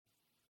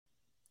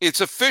It's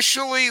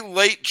officially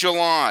late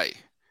July.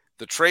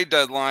 The trade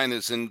deadline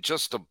is in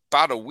just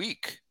about a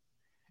week.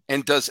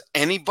 And does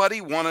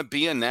anybody want to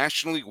be a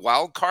National League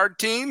wild card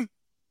team?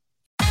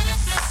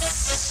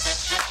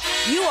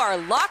 You are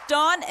Locked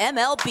On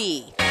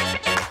MLB.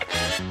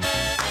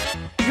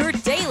 Your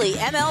daily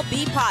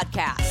MLB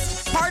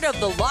podcast. Part of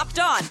the Locked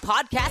On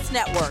Podcast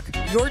Network.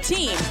 Your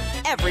team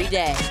every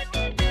day.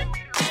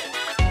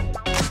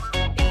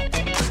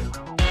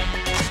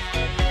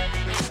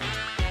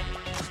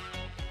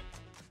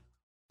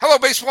 Hello,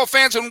 baseball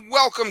fans, and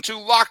welcome to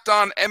Locked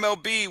On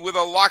MLB with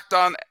a Locked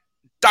On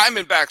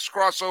Diamondbacks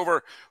crossover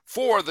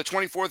for the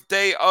 24th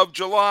day of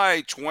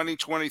July,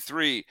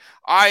 2023.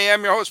 I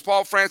am your host,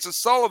 Paul Francis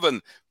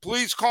Sullivan.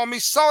 Please call me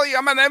Sully.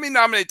 I'm an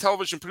Emmy-nominated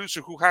television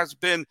producer who has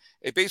been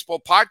a baseball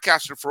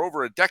podcaster for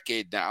over a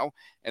decade now,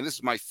 and this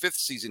is my fifth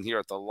season here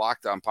at the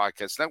Locked On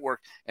Podcast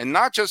Network. And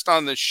not just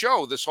on this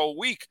show, this whole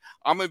week,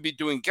 I'm going to be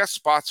doing guest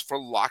spots for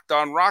Locked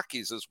On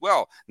Rockies as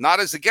well. Not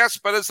as a guest,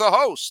 but as the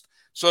host.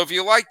 So if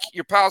you like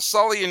your pal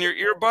Sully and your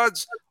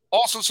earbuds,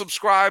 also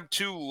subscribe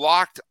to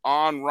Locked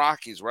On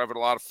Rockies. We're having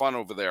a lot of fun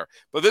over there.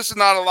 But this is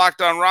not a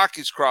Locked On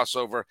Rockies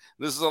crossover.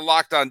 This is a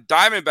Locked On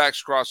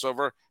Diamondbacks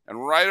crossover.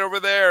 And right over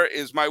there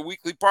is my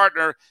weekly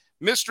partner,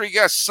 mystery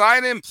guest.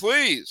 Sign in,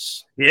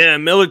 please. Yeah,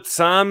 Millard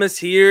Thomas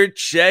here,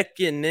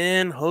 checking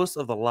in, host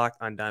of the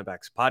Locked On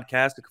Diamondbacks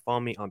podcast. You can follow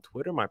me on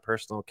Twitter, my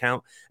personal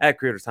account at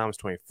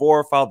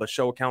CreatorThomas24. Follow the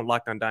show account,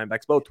 Locked On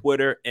Diamondbacks, both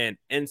Twitter and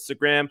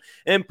Instagram.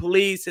 And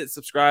please hit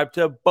subscribe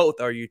to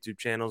both our YouTube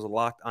channels,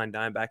 Locked On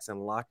Diamondbacks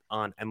and Locked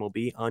On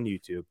MLB on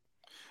YouTube.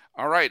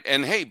 All right.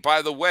 And hey,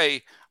 by the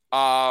way,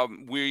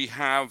 we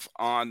have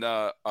on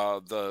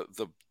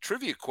the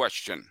trivia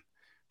question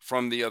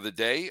from the other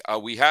day.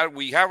 We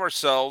have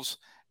ourselves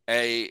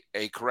a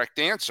correct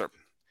answer.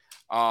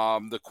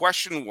 The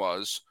question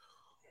was,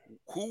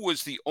 who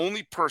was the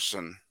only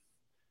person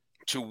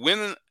to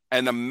win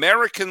an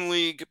American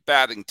League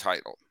batting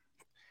title?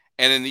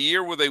 And in the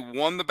year where they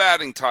won the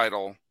batting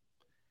title,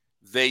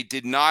 they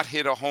did not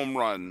hit a home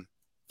run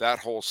that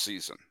whole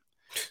season.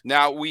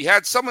 Now, we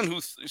had someone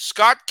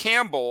Scott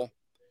Campbell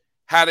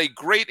had a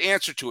great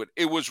answer to it.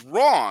 It was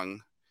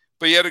wrong,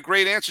 but he had a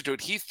great answer to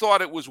it. He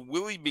thought it was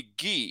Willie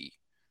McGee,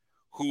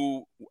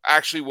 who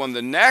actually won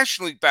the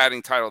National League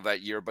batting title that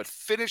year, but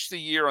finished the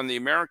year on the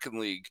American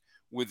League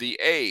with the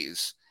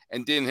A's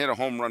and didn't hit a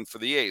home run for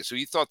the A's. So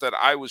he thought that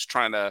I was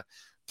trying to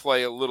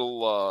play a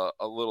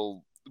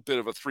little bit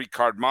of a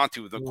three-card Monty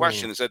with the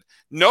question. He said,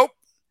 nope,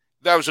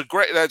 that's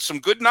some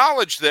good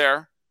knowledge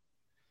there.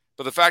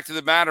 But the fact of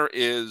the matter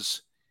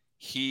is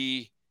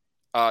he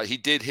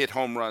did hit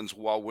home runs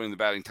while winning the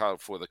batting title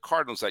for the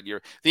Cardinals that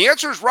year. The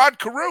answer is Rod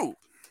Carew.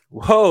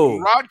 Whoa.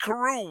 Rod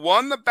Carew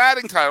won the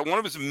batting title, one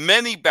of his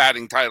many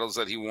batting titles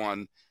that he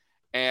won.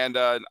 And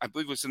I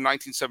believe it was the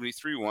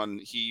 1973 one.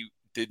 He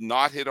did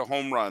not hit a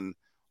home run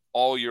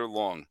all year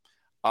long.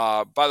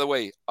 By the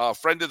way, a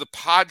friend of the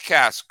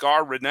podcast,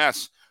 Gar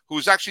Reness, who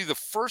was actually the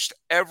first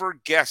ever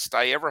guest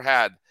I ever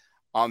had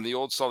on the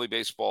Old Sully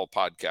Baseball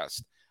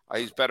podcast.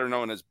 He's better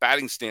known as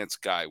Batting Stance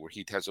Guy, where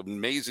he has an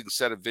amazing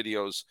set of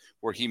videos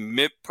where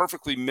he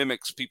perfectly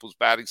mimics people's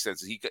batting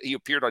stances. He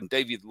appeared on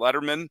David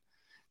Letterman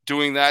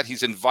doing that.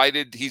 He's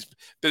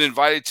been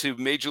invited to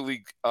major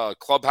league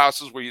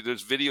clubhouses where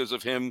there's videos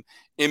of him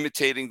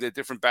imitating the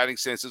different batting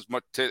stances,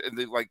 and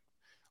the like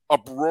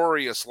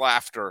uproarious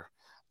laughter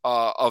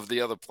of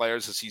the other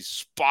players as he's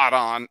spot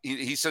on.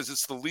 He says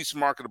it's the least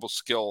marketable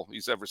skill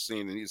he's ever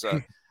seen, and he's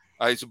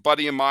a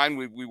buddy of mine.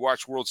 We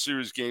watch World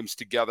Series games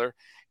together.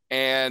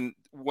 And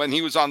when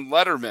he was on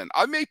Letterman,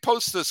 I may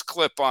post this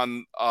clip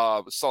on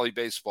Sully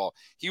Baseball.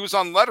 He was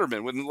on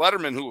Letterman, when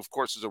Letterman, who of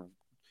course is a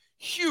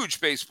huge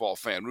baseball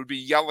fan, would be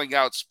yelling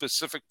out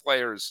specific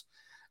players.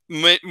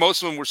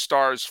 Most of them were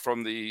stars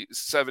from the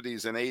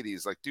 70s and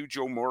 80s, like do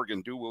Joe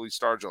Morgan, do Willie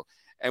Stargell.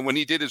 And when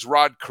he did his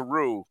Rod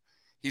Carew,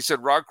 he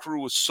said Rod Carew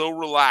was so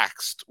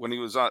relaxed when he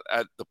was at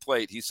the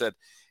plate. He said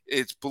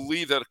it's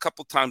believed that a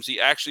couple times he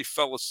actually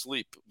fell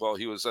asleep while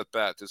he was at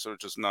bat, so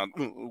just not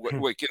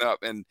waking up,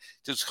 and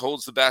just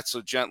holds the bat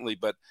so gently.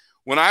 But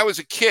when I was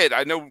a kid,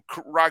 I know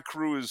Rod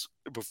Carew is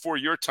before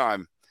your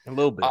time. A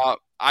little bit.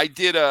 I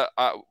did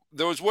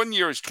there was one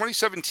year, it was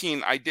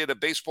 2017, I did a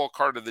baseball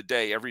card of the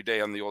day every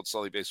day on the Old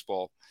Sully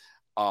Baseball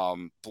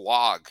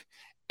blog.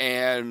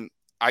 And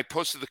I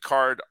posted the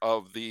card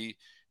of the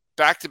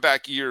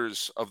back-to-back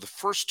years of the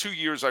first 2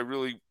 years I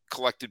really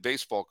collected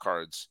baseball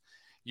cards.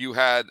 You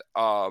had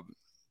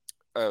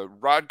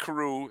Rod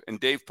Carew and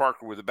Dave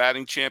Parker were the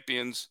batting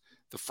champions.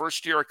 The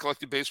first year I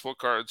collected baseball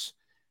cards,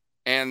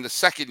 and the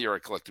second year I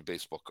collected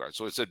baseball cards.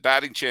 So it said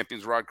batting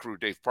champions, Rod Carew,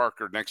 Dave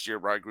Parker. Next year,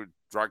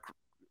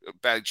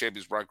 batting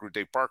champions, Rod Carew,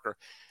 Dave Parker.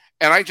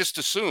 And I just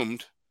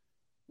assumed,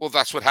 well,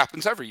 that's what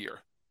happens every year.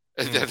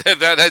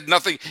 That had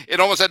nothing. It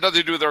almost had nothing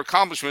to do with their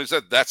accomplishment. It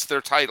said that's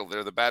their title.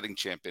 They're the batting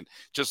champion.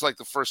 Just like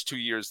the first 2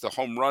 years, the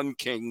home run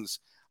kings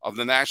of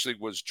the National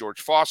League was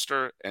George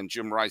Foster and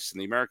Jim Rice in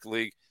the American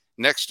League.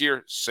 Next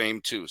year,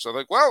 same two. So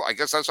like, well, I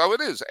guess that's how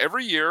it is.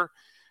 Every year,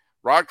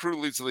 Rod Carew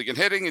leads the league in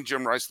hitting, and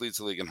Jim Rice leads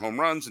the league in home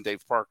runs, and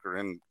Dave Parker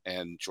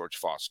and George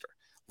Foster.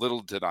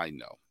 Little did I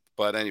know.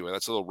 But anyway,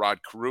 that's a little Rod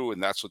Carew,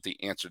 and that's what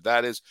the answer to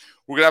that is.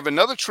 We're going to have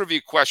another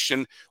trivia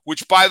question,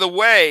 which, by the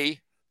way,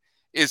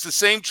 is the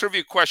same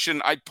trivia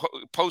question I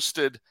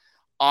posted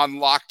on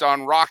Locked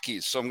On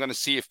Rockies. So I'm going to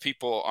see if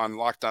people on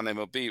Locked On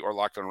MLB or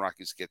Locked On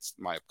Rockies gets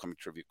my upcoming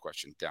trivia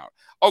question down.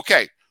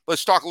 Okay,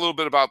 let's talk a little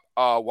bit about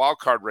wild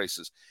card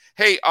races.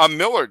 Hey,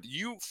 Millard,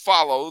 you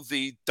follow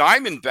the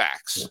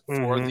Diamondbacks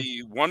for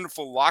the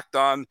wonderful Locked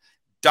On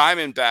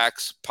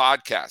Diamondbacks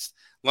podcast.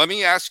 Let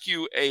me ask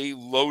you a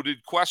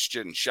loaded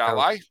question, shall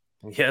I?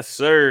 Yes,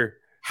 sir.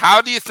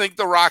 How do you think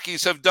the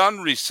Rockies have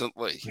done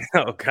recently?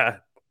 Oh,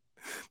 God.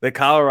 The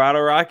Colorado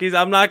Rockies,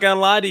 I'm not going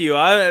to lie to you.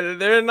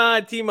 They're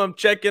not a team I'm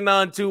checking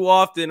on too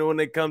often when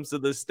it comes to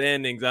the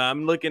standings.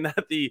 I'm looking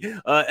at the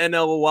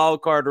NL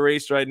wildcard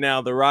race right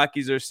now. The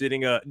Rockies are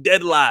sitting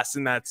dead last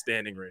in that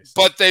standing race.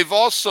 But they've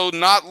also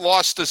not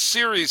lost a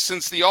series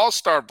since the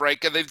All-Star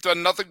break, and they've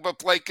done nothing but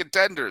play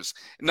contenders.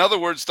 In other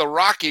words, the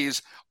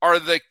Rockies are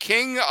the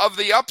king of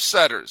the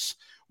upsetters,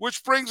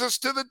 which brings us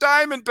to the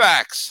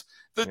Diamondbacks.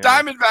 The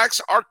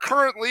Diamondbacks are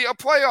currently a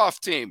playoff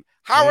team.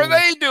 How are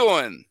they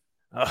doing?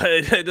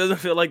 It doesn't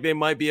feel like they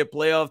might be a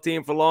playoff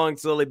team for long,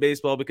 silly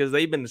baseball, because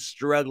they've been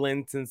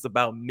struggling since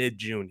about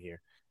mid-June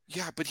here.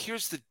 Yeah, but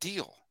here's the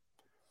deal.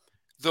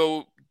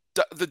 Though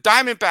the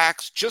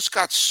Diamondbacks just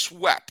got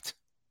swept.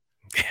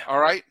 All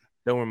right?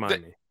 Don't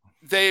remind me.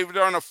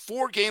 They're on a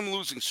 4-game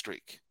losing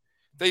streak.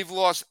 They've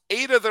lost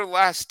 8 of their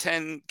last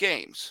 10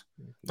 games.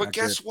 But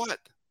guess what?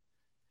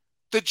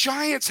 The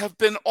Giants have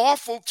been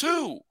awful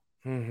too.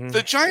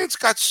 The Giants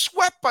got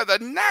swept by the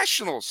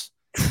Nationals.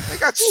 They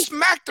got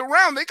smacked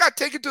around. They got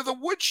taken to the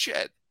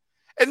woodshed.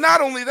 And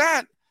not only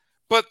that,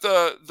 but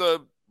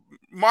the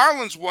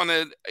Marlins won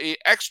an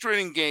extra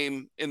inning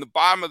game in the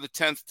bottom of the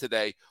 10th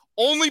today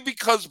only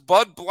because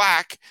Bud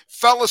Black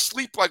fell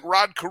asleep like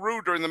Rod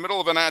Carew during the middle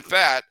of an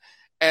at-bat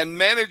and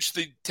managed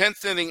the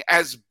 10th inning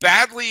as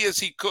badly as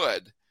he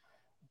could.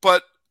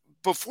 But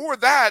before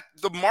that,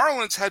 the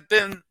Marlins had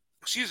been,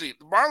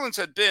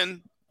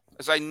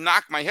 as I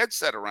knock my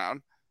headset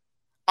around,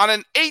 on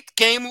an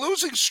 8-game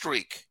losing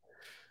streak.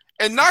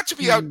 And not to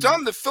be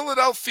outdone, the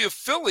Philadelphia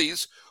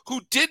Phillies,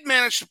 who did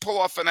manage to pull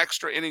off an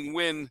extra inning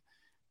win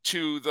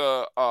to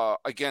the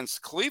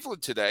against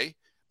Cleveland today,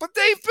 but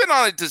they've been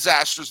on a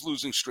disastrous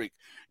losing streak.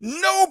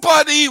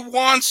 Nobody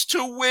wants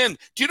to win.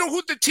 Do you know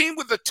who the team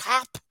with the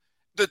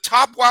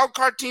top wild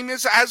card team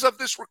is as of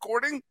this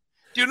recording?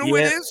 Do you know who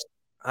it is?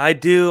 I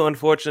do,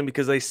 unfortunately,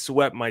 because they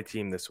swept my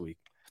team this week.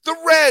 The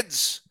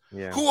Reds,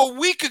 who a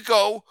week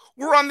ago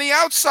were on the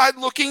outside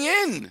looking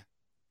in.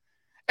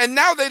 And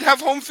now they'd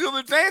have home field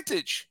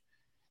advantage.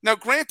 Now,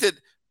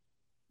 granted,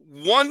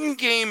 1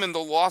 game in the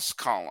loss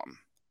column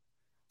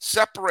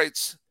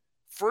separates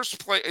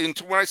first place.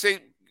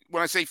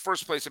 When I say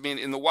first place, I mean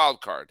in the wild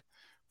card.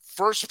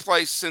 First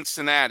place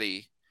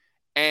Cincinnati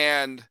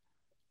and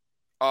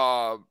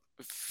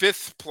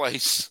 5th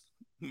place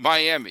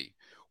Miami.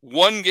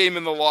 1 game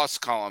in the loss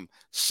column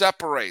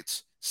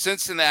separates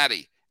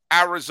Cincinnati,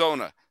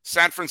 Arizona,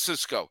 San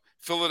Francisco,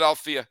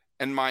 Philadelphia,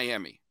 and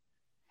Miami.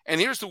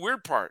 And here's the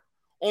weird part.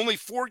 Only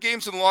 4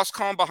 games in the loss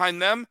column behind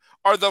them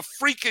are the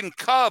freaking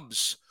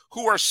Cubs,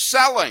 who are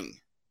selling.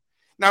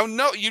 Now,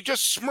 no, you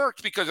just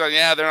smirked because,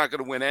 they're not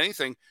going to win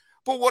anything.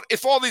 But what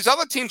if all these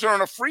other teams are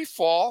on a free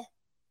fall?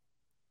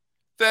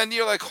 Then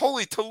you're like,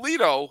 holy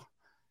Toledo.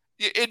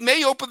 It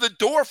may open the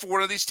door for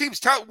one of these teams.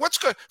 What's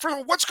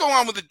going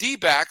on with the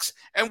D-backs,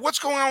 and what's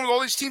going on with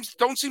all these teams that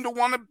don't seem to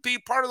want to be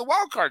part of the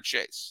wild card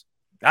chase?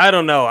 I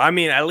don't know. I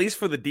mean, at least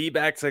for the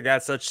D-backs, I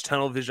got such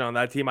tunnel vision on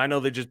that team. I know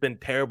they've just been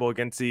terrible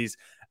against these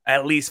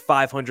at least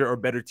 500 or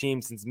better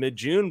teams since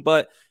mid-June.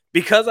 But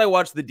because I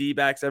watch the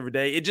D-backs every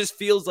day, it just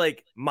feels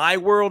like my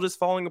world is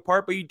falling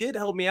apart. But you did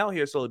help me out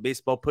here, Solid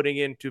Baseball, putting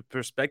into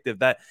perspective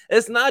that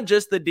it's not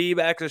just the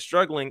D-backs are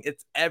struggling.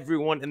 It's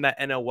everyone in that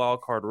NL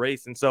wildcard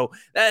race. And so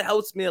that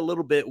helps me a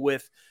little bit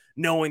with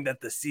knowing that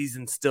the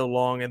season's still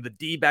long and the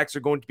D-backs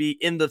are going to be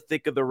in the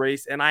thick of the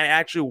race. And I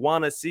actually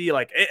want to see,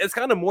 it's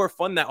kind of more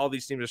fun that all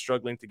these teams are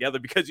struggling together,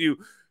 because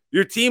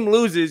your team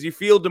loses, you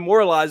feel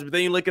demoralized, but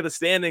then you look at the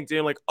standings and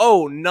you're like,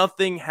 oh,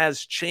 nothing has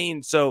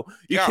changed. So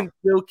you can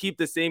still keep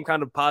the same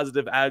kind of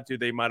positive attitude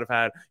they might have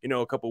had,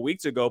 a couple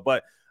weeks ago.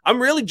 But I'm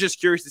really just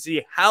curious to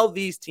see how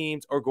these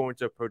teams are going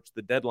to approach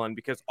the deadline,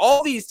 because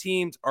all these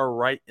teams are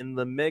right in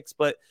the mix,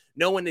 but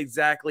no one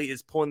exactly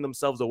is pulling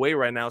themselves away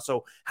right now.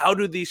 So how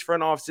do these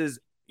front offices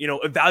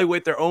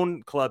evaluate their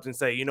own clubs and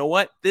say, you know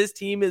what, this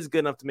team is good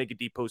enough to make a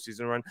deep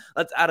postseason run.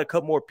 Let's add a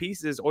couple more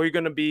pieces. Or you're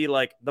going to be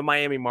like the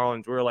Miami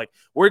Marlins.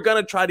 We're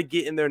going to try to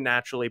get in there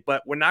naturally,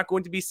 but we're not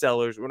going to be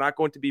sellers. We're not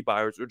going to be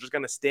buyers. We're just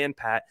going to stand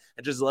pat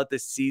and just let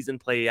this season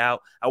play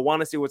out. I want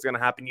to see what's going to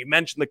happen. You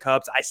mentioned the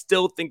Cubs. I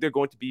still think they're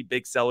going to be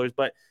big sellers,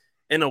 but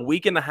in a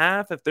week and a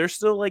half, if they're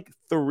still if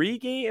they're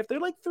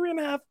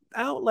 3.5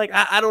 out,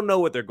 I don't know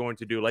what they're going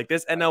to do.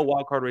 This NL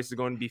wildcard race is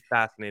going to be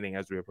fascinating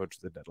as we approach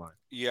the deadline.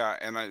 Yeah,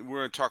 and we're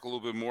going to talk a little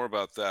bit more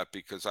about that,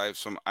 because I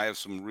have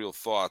some real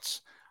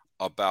thoughts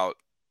about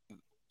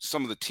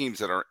some of the teams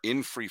that are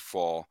in free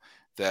fall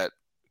that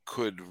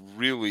could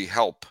really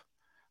help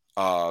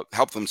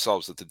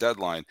themselves at the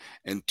deadline,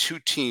 and two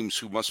teams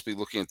who must be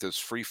looking at this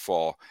free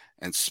fall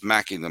and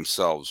smacking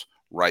themselves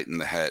right in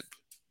the head.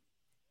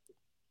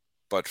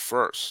 But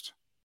first,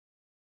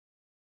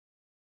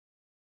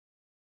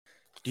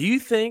 do you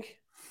think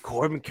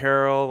Corbin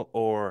Carroll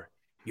or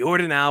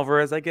Jordan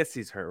Alvarez, I guess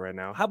he's hurt right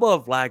now, how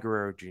about Vlad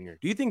Guerrero Jr.?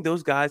 Do you think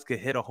those guys could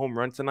hit a home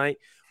run tonight?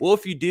 Well,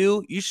 if you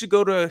do, you should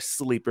go to a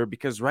sleeper,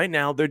 because right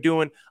now they're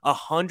doing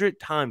 100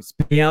 times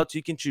payouts.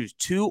 You can choose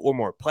 2 or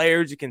more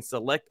players. You can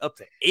select up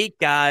to 8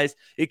 guys.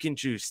 You can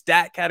choose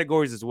stat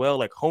categories as well,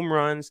 like home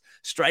runs,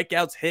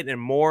 strikeouts, hit,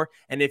 and more.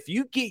 And if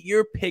you get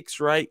your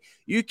picks right,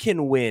 you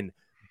can win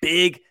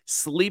big.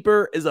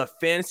 Sleeper is a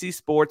fantasy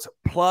sports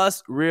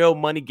plus real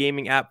money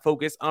gaming app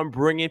focused on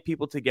bringing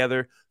people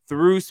together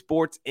through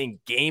sports and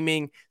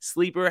gaming.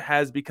 Sleeper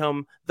has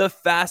become the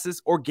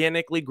fastest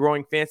organically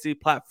growing fantasy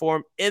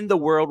platform in the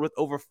world with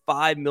over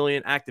 5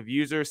 million active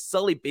users.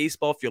 Sully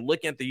Baseball, if you're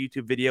looking at the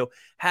YouTube video,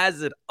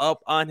 has it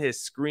up on his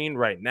screen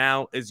right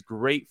now. Is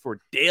great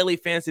for daily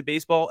fantasy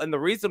baseball. And the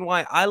reason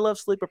why I love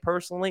Sleeper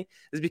personally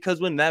is because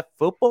when that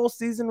football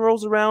season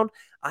rolls around,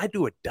 I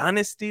do a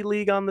dynasty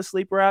league on the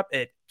Sleeper app.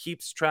 It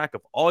keeps track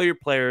of all your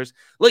players.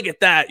 Look at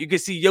that. You can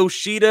see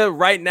Yoshida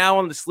right now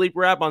on the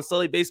Sleeper app on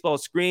Sully Baseball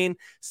screen.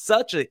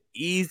 Such an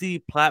easy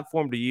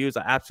platform to use.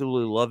 I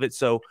absolutely love it.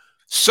 So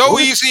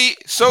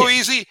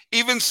easy.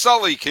 Even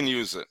Sully can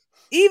use it.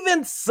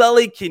 Even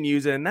Sully can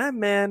use it. And that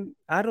man,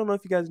 I don't know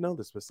if you guys know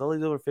this, but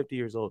Sully's over 50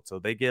 years old. So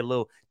they get a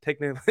little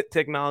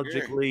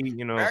technologically,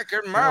 you know. Back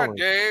in my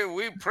day,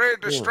 we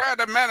prayed to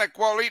Stradamanic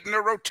while eating a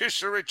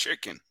rotisserie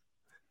chicken.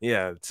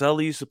 Yeah,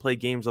 Sully used to play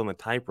games on the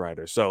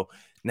typewriter. So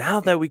now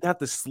that we got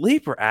the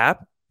Sleeper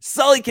app,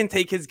 Sully can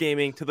take his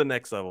gaming to the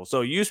next level.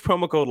 So use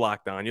promo code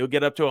LOCKEDON. You'll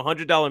get up to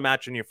 $100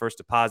 match on your first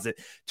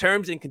deposit.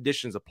 Terms and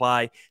conditions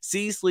apply.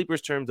 See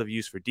Sleeper's terms of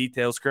use for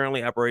details.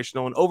 Currently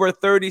operational in over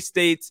 30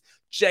 states.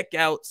 Check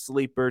out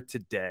Sleeper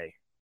today.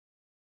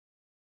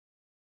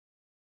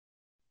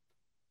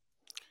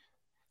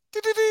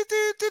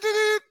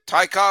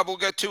 Ty Cobb will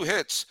get 2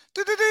 hits.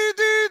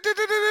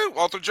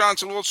 Walter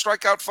Johnson will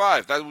strike out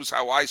 5. That was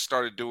how I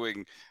started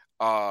doing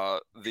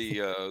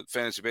the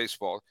fantasy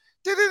baseball.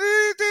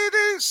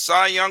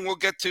 Cy Young will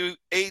get to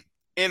 8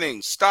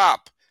 innings.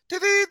 Stop.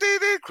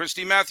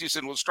 Christy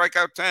Mathewson will strike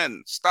out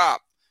 10. Stop.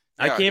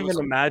 I can't even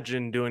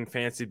imagine doing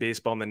fantasy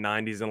baseball in the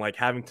 90s and like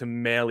having to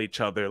mail each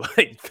other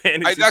like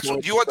fantasy. That's one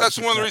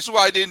of the reasons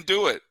why I didn't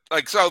do it.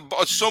 Like so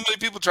many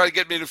people try to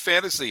get me into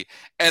fantasy,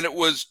 and it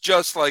was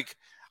just like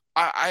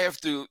I have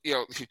to,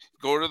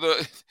 go to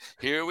the.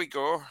 Here we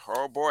go.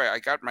 Oh boy, I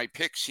got my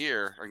picks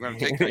here. I'm going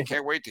to take. I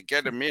can't wait to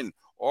get them in.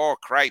 Oh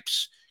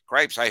cripes.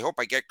 I hope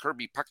I get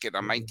Kirby Puckett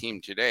on my team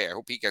today. I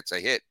hope he gets a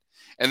hit.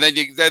 And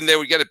then they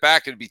would get it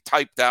back and it'd be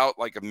typed out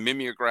like a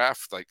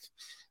mimeograph, like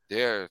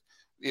there.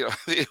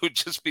 It would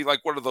just be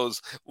like one of those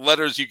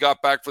letters you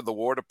got back from the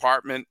War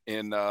Department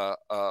in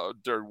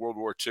during World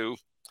War II.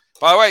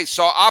 By the way,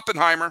 saw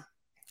Oppenheimer.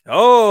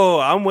 Oh,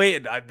 I'm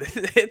waiting.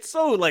 It's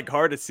so like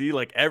hard to see.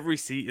 Like every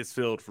seat is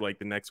filled for like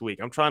the next week.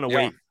 I'm trying to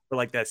wait for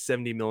like that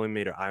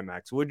 70mm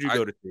IMAX. Would you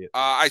go to see it?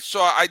 I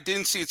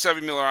didn't see it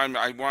 70mm.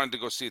 I wanted to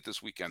go see it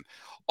this weekend.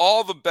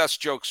 All the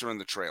best jokes are in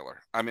the trailer.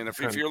 I mean, if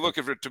you're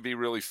looking for it to be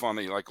really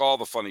funny, like all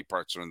the funny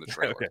parts are in the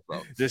trailer. Okay.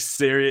 So. Just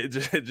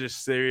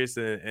serious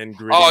and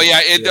gritty. Oh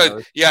yeah,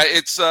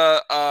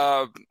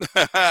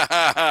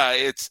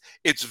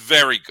 it's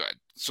very good.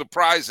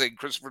 Surprising.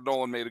 Christopher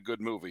Nolan made a good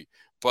movie,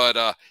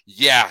 but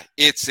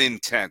it's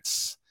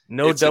intense.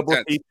 It's double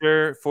intense.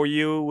 Feature for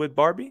you with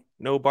Barbie?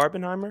 No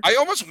Barbenheimer? I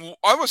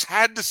almost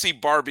had to see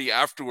Barbie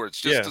afterwards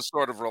just to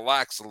sort of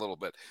relax a little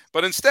bit.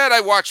 But instead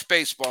I watched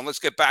baseball, and let's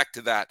get back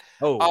to that.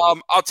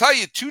 I'll tell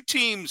you, 2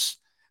 teams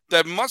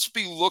that must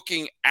be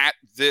looking at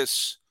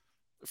this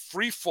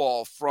free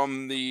fall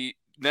from the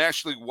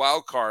National League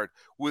wild card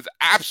with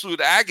absolute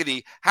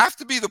agony have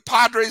to be the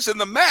Padres and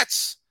the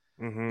Mets.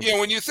 Mm-hmm.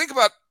 When you think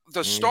about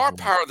the star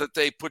power that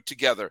they put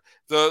together,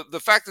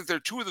 the fact that they're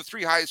 2 of the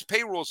 3 highest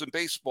payrolls in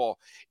baseball,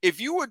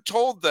 if you had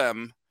told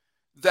them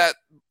that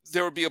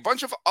there would be a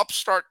bunch of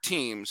upstart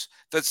teams,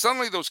 that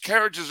suddenly those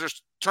carriages are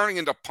turning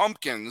into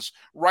pumpkins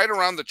right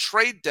around the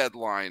trade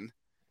deadline,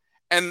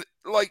 and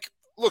like,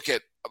 look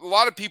at, a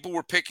lot of people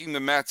were picking the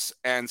Mets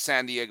and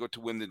San Diego to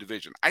win the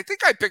division. I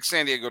think I picked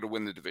San Diego to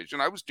win the division.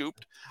 I was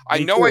duped. I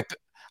know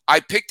I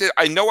picked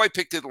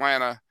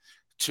Atlanta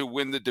to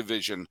win the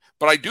division,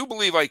 but I do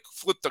believe I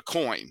flipped the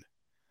coin.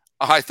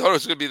 I thought it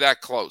was going to be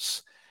that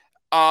close.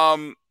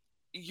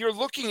 You're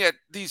looking at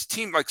these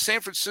teams like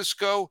San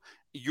Francisco,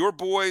 your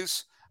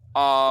boys.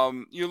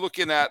 You're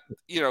looking at,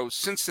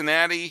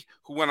 Cincinnati,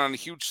 who went on a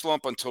huge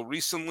slump until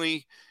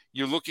recently.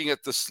 You're looking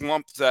at the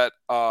slump that,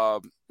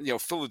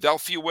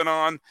 Philadelphia went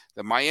on,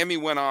 that Miami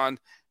went on.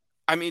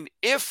 I mean,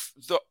 if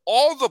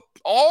all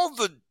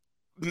the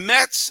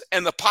Mets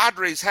and the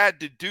Padres had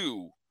to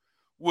do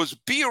was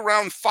be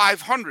around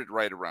 500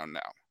 right around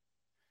now,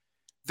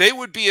 they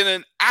would be in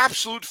an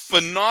absolute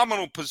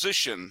phenomenal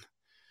position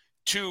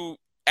to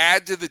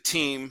add to the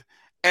team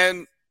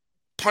and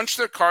punch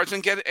their cards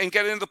and get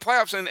into the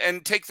playoffs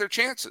and take their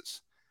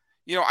chances.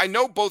 I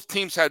know both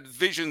teams had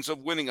visions of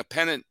winning a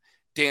pennant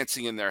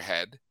dancing in their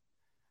head,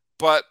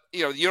 but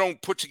you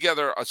don't put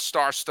together a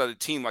star-studded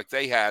team like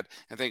they had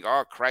and think,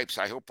 oh cripes,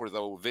 I hope we're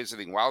the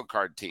visiting wild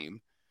card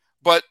team.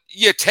 But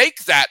you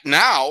take that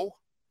now.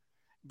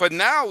 But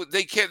now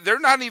they can't. They're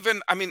not even.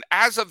 I mean,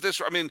 as of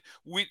this,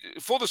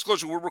 full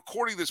disclosure, we're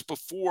recording this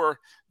before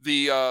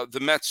the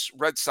Mets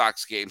Red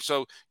Sox game.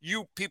 So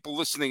you people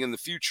listening in the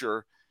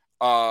future,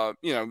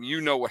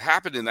 you know what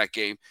happened in that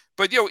game.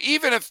 But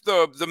even if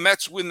the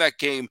Mets win that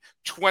game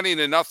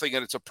 20-0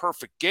 and it's a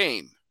perfect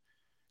game,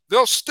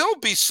 they'll still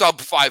be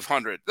sub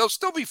 500. They'll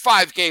still be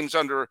 5 games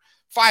under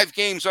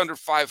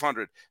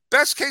 500.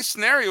 Best case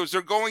scenario is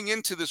they're going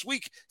into this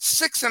week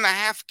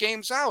 6.5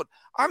 games out.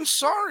 I'm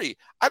sorry.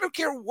 I don't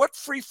care what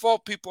free fall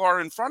people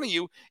are in front of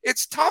you.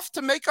 It's tough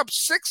to make up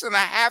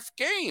 6.5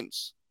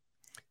 games.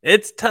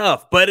 It's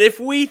tough, but if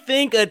we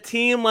think a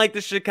team like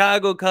the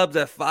Chicago Cubs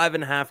at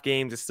 5.5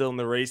 games is still in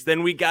the race,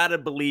 then we got to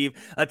believe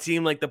a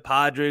team like the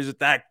Padres with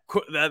that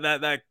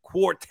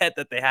quartet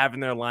that they have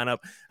in their lineup.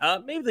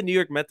 Maybe the New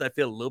York Mets, I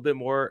feel a little bit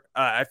more,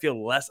 I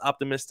feel less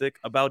optimistic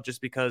about,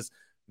 just because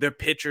their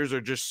pitchers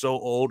are just so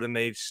old and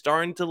they're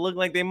starting to look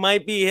like they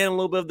might be hitting a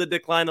little bit of the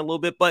decline a little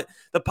bit. But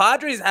the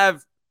Padres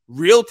have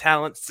real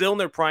talent still in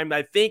their prime.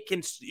 I think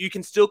you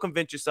can still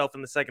convince yourself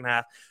in the second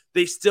half.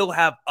 They still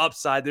have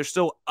upside. There's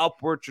still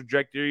upward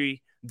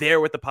trajectory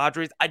there with the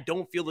Padres. I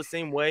don't feel the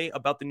same way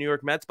about the New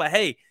York Mets. But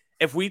hey,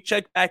 if we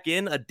check back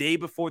in a day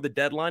before the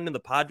deadline and the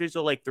Padres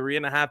are like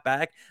 3.5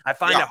 back, I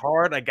find it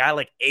hard. A guy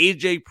like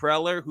AJ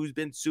Preller, who's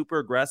been super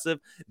aggressive,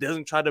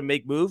 doesn't try to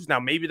make moves.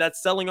 Now, maybe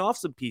that's selling off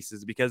some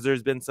pieces, because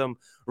there's been some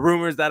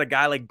rumors that a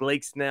guy like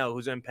Blake Snell,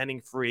 who's an impending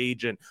free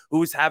agent,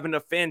 who's having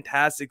a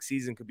fantastic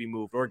season, could be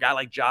moved. Or a guy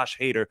like Josh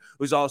Hader,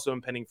 who's also an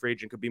impending free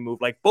agent, could be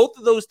moved. Like, both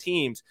of those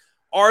teams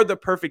are the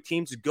perfect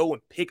teams to go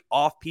and pick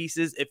off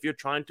pieces if you're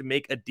trying to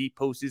make a deep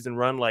postseason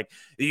run. Like,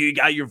 you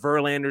got your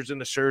Verlanders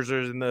and the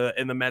Scherzers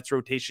in the Mets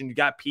rotation. You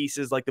got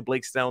pieces like the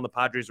Blake Snell and the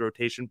Padres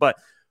rotation. But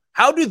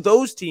how do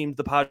those teams,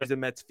 the Padres and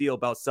Mets, feel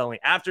about selling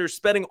after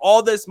spending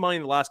all this money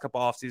in the last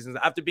couple off seasons,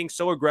 after being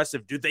so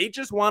aggressive? Do they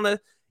just want to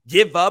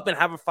give up and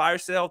have a fire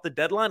sale at the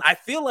deadline? I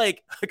feel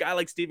like a guy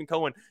like Stephen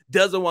Cohen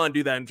doesn't want to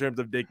do that in terms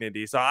of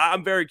dignity. So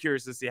I'm very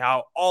curious to see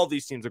how all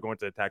these teams are going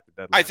to attack the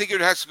deadline. I think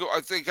it has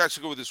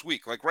to go this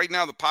week. Like right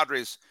now, the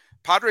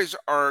Padres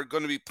are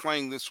going to be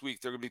playing this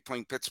week. They're going to be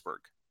playing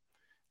Pittsburgh,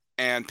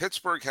 and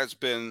Pittsburgh has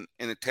been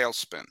in a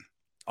tailspin.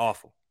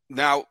 Awful.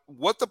 Now,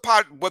 what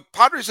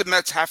Padres and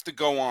Mets have to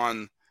go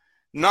on,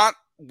 not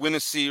win a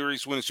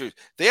series.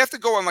 They have to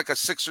go on like a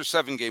 6 or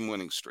 7 game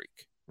winning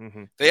streak.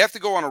 Mm-hmm. They have to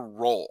go on a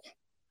roll.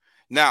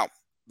 Now,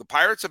 the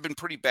Pirates have been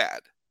pretty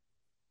bad.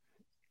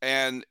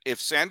 And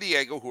if San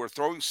Diego, who are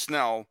throwing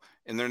Snell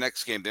in their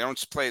next game, they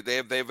don't play, they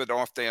have an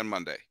off day on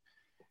Monday.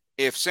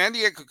 If San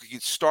Diego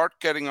could start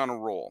getting on a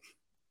roll,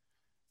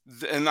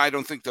 then I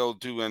don't think they'll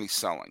do any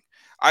selling.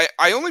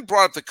 I only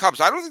brought up the Cubs.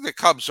 I don't think the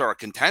Cubs are a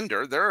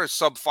contender. They're a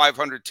sub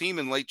 500 team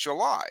in late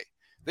July.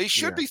 They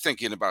should be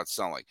thinking about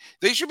selling.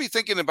 They should be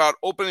thinking about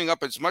opening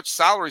up as much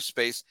salary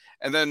space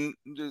and then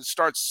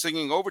start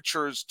singing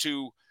overtures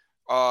to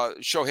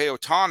Shohei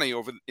Ohtani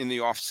over in the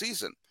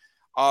offseason.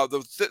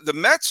 The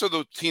Mets are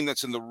the team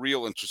that's in the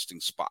real interesting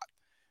spot,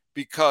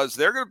 because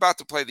they're about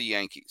to play the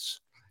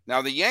Yankees.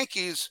 Now, the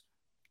Yankees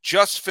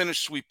just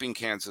finished sweeping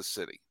Kansas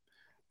City,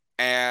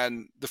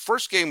 and the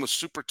first game was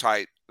super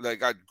tight. They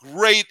got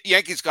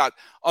Yankees got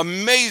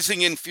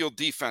amazing infield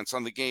defense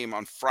on the game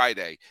on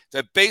Friday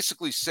that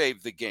basically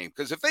saved the game,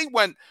 because if they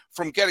went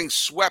from getting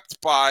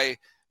swept by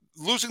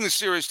losing the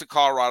series to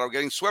Colorado,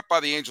 getting swept by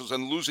the Angels,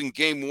 and losing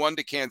game 1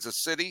 to Kansas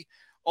City,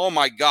 oh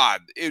my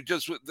God,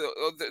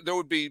 there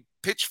would be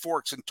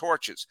pitchforks and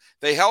torches.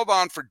 They held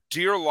on for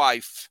dear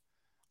life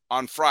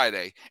on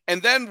Friday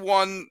and then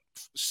won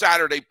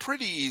Saturday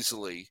pretty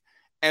easily,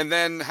 and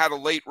then had a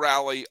late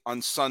rally on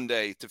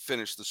Sunday to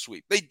finish the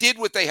sweep. They did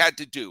what they had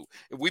to do.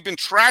 If we've been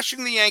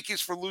trashing the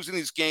Yankees for losing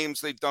these games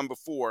they've done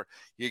before,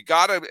 you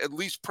got to at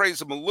least praise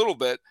them a little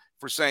bit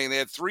for saying they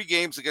had 3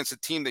 games against a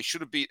team they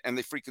should have beat and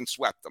they freaking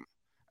swept them.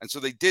 And so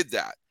they did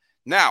that.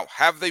 Now,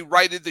 have they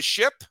righted the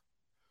ship?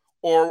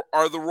 Or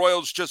are the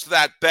Royals just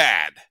that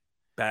bad?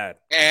 Bad.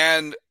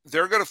 And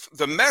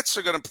the Mets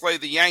are going to play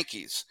the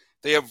Yankees.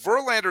 They have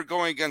Verlander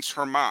going against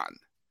Herman.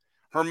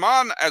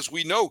 Herman, as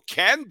we know,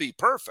 can be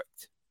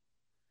perfect,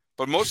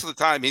 but most of the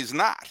time he's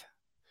not.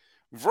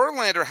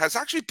 Verlander has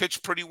actually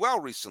pitched pretty well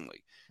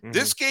recently. Mm-hmm.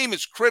 This game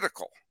is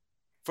critical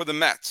for the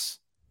Mets.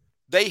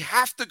 They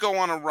have to go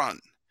on a run.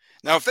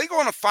 Now, if they go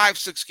on a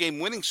 5-6 game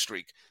winning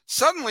streak,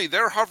 suddenly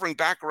they're hovering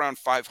back around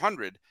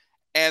 500,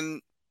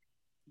 and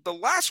the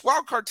last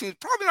wildcard team is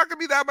probably not going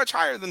to be that much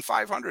higher than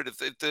 500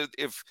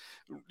 if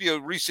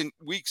recent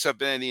weeks have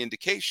been any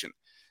indication.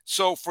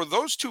 So for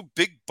those two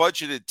big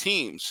budgeted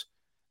teams,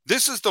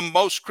 this is the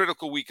most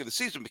critical week of the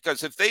season,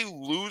 because if they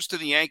lose to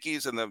the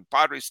Yankees and the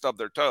Padres stub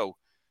their toe,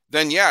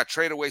 then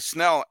trade away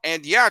Snell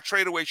and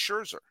trade away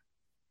Scherzer.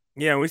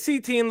 Yeah, we see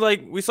teams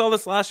like we saw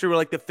this last year with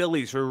like the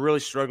Phillies who are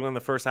really struggling the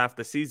first half of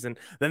the season.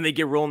 Then they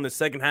get rolling the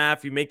second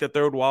half. You make the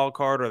third wild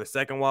card or the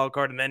second wild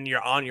card, and then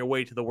you're on your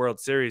way to the World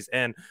Series.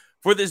 And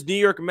for this New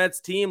York Mets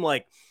team,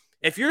 like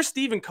if you're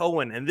Stephen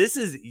Cohen and this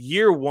is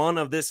year one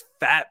of this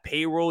fat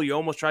payroll, you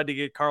almost tried to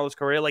get Carlos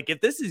Correa. Like if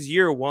this is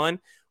year one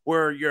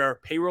where your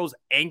payroll's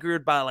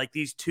anchored by like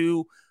these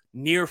two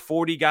near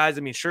 40 guys.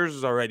 I mean,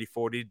 Scherzer's already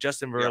 40.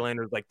 Justin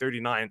Verlander's like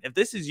 39. If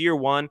this is year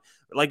one,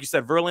 like you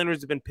said,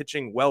 Verlander's been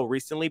pitching well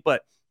recently,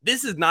 but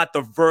this is not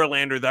the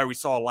Verlander that we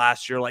saw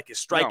last year. Like his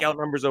strikeout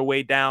numbers are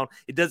way down.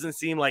 It doesn't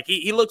seem like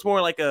he looks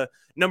more like a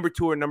number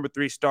 2 or number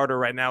 3 starter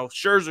right now.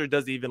 Scherzer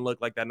doesn't even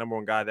look like that number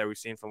 1 guy that we've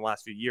seen from the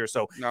last few years.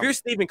 So if you're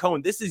Stephen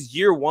Cohen, this is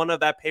year one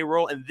of that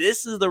payroll, and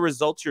this is the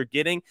results you're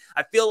getting.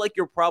 I feel like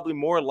you're probably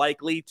more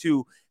likely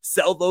to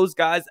sell those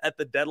guys at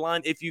the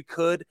deadline if you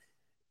could.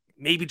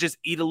 Maybe just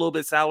eat a little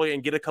bit of salary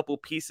and get a couple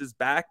pieces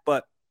back.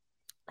 But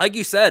like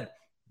you said,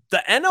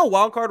 the NL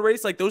wildcard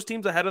race, like those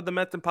teams ahead of the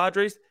Mets and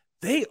Padres,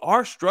 they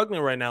are struggling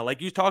right now.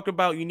 Like you talked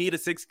about, you need a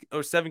 6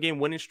 or 7 game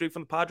winning streak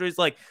from the Padres.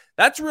 Like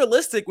that's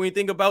realistic when you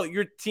think about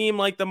your team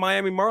like the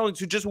Miami Marlins,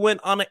 who just went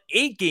on an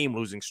 8 game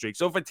losing streak.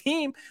 So if a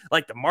team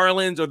like the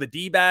Marlins or the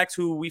D-backs,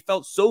 who we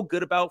felt so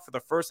good about for the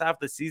first half of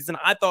the season,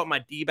 I thought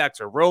my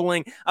D-backs are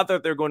rolling. I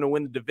thought they're going to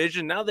win the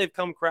division. Now they've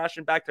come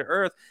crashing back to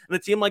earth. And a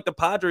team like the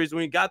Padres,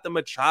 when you got the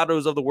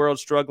Machados of the world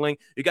struggling,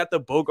 you got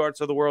the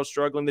Bogarts of the world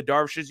struggling, the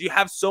Darvishes, you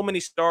have so many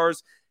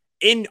stars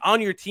on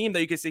your team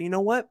that you can say, you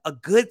know what, a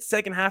good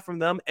second half from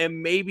them,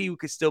 and maybe we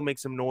could still make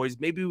some noise.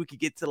 Maybe we could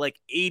get to like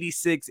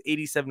 86,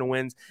 87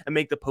 wins and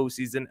make the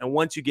postseason. And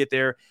once you get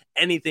there,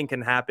 anything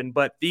can happen.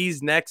 But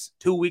these next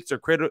 2 weeks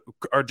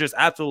are just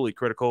absolutely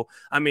critical.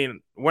 I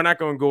mean, we're not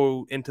going to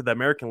go into the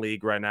American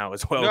League right now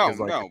as well, because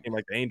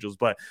like the Angels.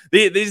 But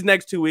these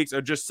next 2 weeks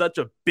are just such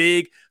a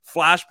big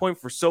flashpoint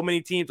for so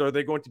many teams. Are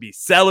they going to be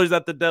sellers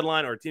at the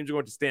deadline, or teams are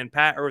going to stand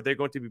pat, or are they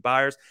going to be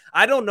buyers?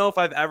 I don't know if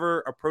I've ever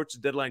approached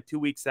the deadline 2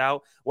 weeks out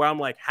where I'm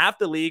like, half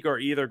the league are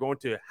either going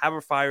to have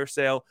a fire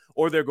sale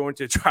or they're going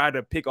to try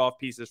to pick off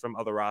pieces from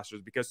other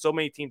rosters, because so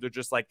many teams are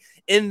just like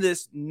in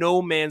this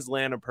no man's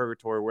land of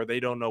purgatory where they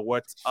don't know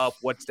what's up,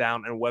 what's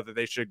down, and whether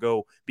they should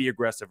go be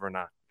aggressive or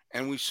not.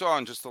 And we saw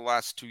in just the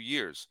last 2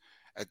 years,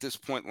 at this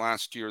point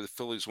last year, the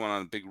Phillies went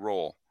on a big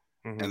roll,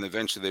 and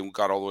eventually they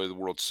got all the way to the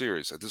World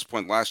Series. At this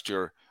point last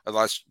 2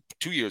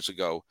 years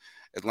ago,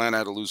 Atlanta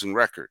had a losing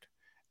record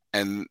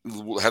and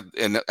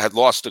had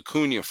lost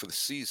Acuna for the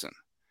season.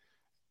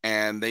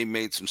 And they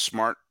made some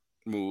smart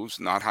moves,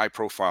 not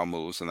high-profile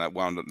moves, and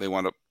they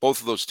wound up.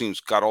 Both of those teams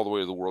got all the way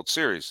to the World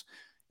Series.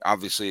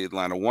 Obviously,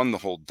 Atlanta won the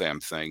whole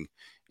damn thing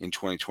in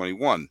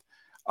 2021.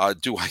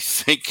 Do I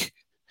think,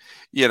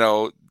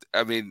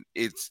 I mean,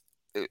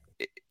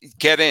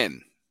 get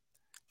in,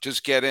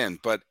 just get in.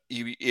 But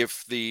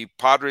if the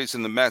Padres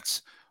and the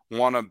Mets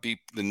want to be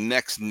the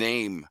next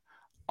name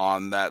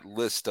on that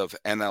list of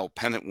NL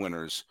pennant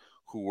winners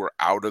who were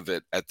out of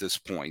it at this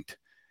point,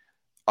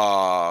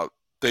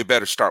 they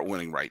better start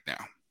winning right now.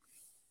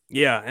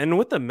 Yeah, and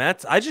with the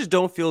Mets, I just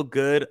don't feel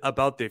good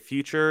about their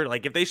future.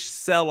 Like, if they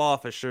sell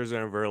off a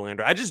Scherzer and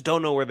Verlander, I just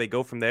don't know where they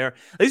go from there.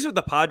 At least with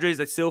the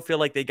Padres, I still feel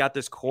like they got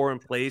this core in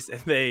place.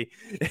 If they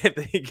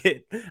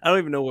get, I don't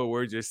even know what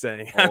words you're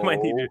saying. I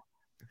might need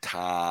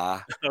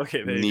to.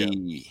 Okay, there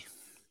you go.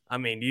 I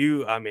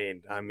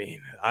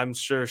mean, I'm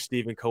sure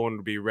Stephen Cohen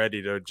would be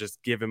ready to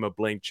just give him a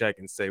blank check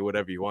and say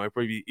whatever you want.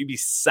 You'd be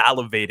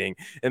salivating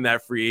in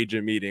that free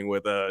agent meeting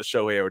with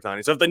Shohei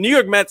Ohtani. So if the New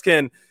York Mets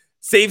can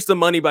save some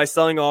money by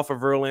selling off a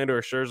Verlander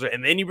or Scherzer,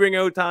 and then you bring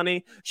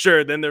Ohtani,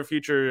 sure, then their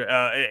future,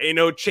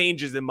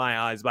 changes in my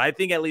eyes. But I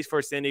think at least for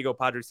a San Diego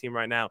Padres team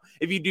right now,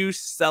 if you do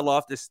sell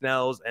off the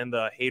Snells and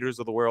the haters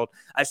of the world,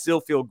 I still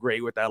feel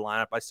great with that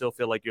lineup. I still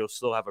feel like you'll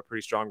still have a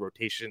pretty strong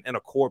rotation and a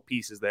core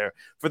pieces there.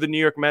 For the New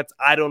York Mets,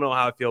 I don't know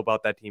how I feel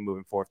about that team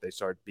moving forward if they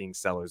start being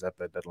sellers at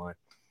the deadline.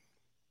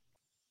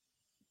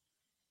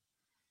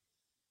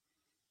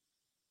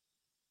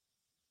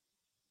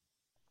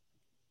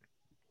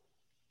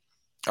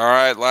 All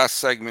right, last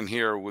segment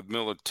here with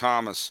Millard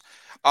Thomas.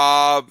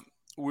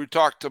 We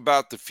talked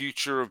about the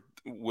future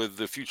with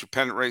the future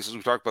pennant races.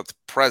 We talked about the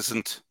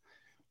present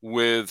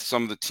with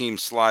some of the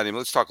teams sliding.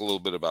 Let's talk a little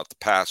bit about the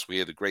past. We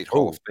had a great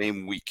Hall of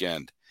Fame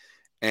weekend.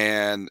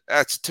 And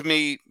that's, to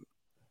me,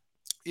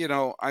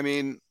 I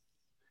mean,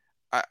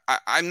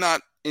 I'm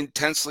not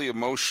intensely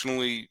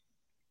emotionally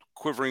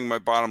quivering my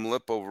bottom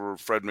lip over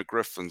Fred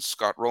McGriff and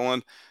Scott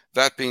Rowland.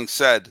 That being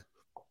said,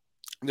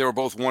 they were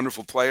both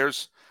wonderful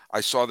players. I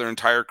saw their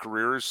entire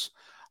careers.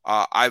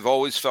 I've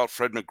always felt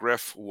Fred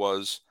McGriff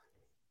was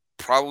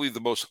probably the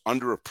most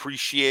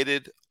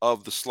underappreciated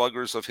of the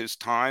sluggers of his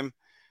time.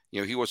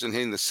 He wasn't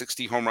hitting the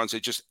 60 home runs.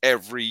 It just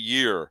every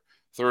year,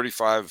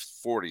 35,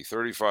 40,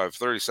 35,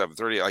 37,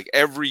 30, like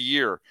every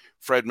year,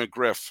 Fred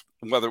McGriff,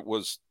 whether it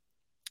was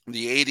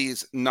the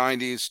 80s,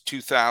 90s,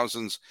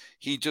 2000s,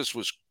 he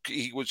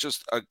was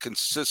just a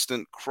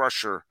consistent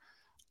crusher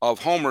of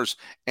homers.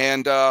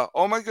 And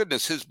oh my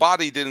goodness, his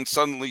body didn't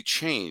suddenly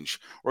change,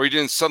 or he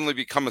didn't suddenly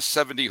become a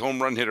 70 home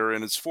run hitter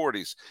in his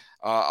 40s.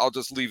 I'll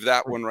just leave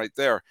that one right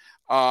there.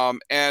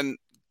 And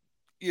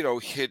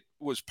Hit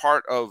was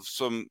part of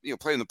some,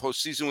 playing the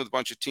postseason with a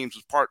bunch of teams,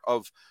 was part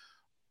of,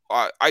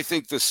 I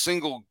think, the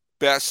single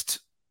best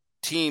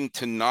team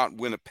to not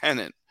win a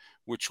pennant,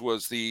 which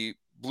was the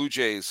Blue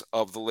Jays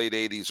of the late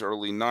 80s,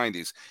 early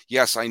 90s.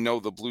 Yes, I know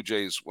the Blue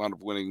Jays wound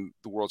up winning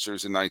the World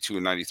Series in 92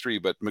 and 93,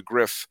 but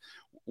McGriff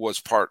was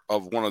part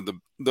of one of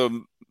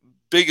the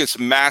biggest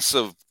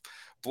massive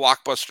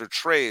blockbuster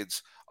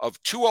trades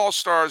of 2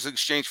 All-Stars in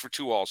exchange for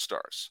 2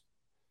 All-Stars.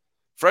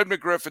 Fred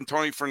McGriff and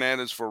Tony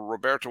Fernandez for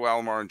Roberto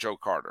Alomar and Joe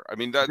Carter. I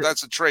mean,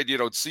 that's a trade you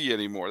don't see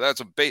anymore. That's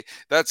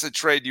a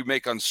trade you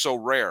make on So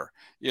Rare,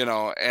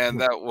 and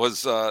that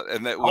was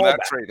when that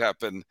trade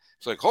happened,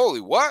 it's like,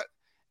 holy what?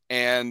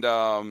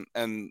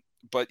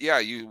 But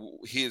yeah,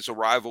 his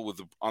arrival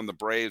on the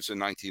Braves in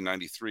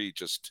 1993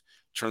 just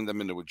turned them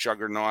into a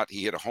juggernaut.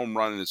 He hit a home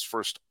run in his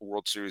first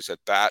World Series at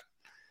bat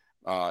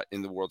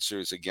in the World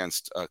Series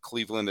against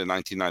Cleveland in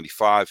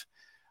 1995.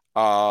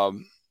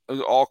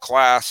 All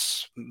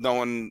class. No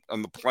one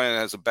on the planet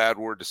has a bad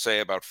word to say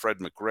about Fred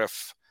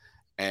McGriff.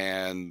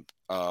 And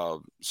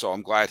so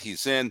I'm glad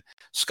he's in.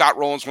 Scott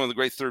Rowland's one of the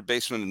great third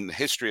basemen in the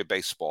history of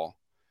baseball.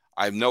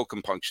 I have no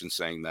compunction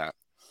saying that.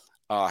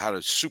 Had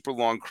a super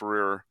long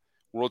career,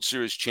 World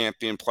Series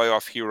champion,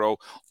 playoff hero,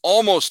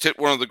 almost hit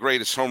one of the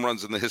greatest home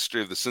runs in the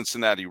history of the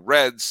Cincinnati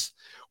Reds,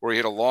 where he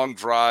hit a long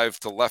drive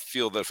to left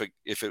field.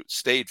 If it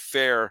stayed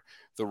fair,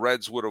 the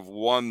Reds would have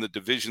won the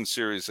division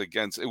series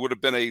against, it would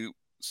have been a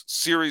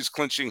series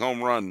clinching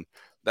home run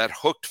that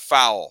hooked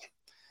foul,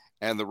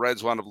 and the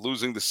Reds wound up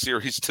losing the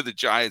series to the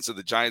Giants, and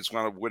the Giants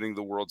wound up winning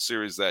the World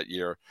Series that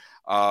year.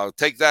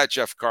 Take that,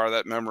 Jeff Carr,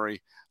 that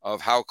memory of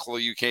how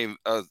close you came,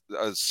 a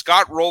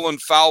Scott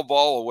Rowland foul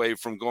ball away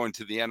from going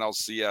to the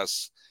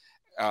NLCS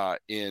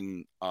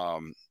in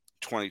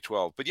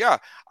 2012. But yeah,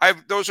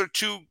 those are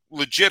 2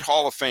 legit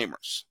Hall of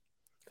Famers.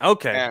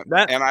 Okay,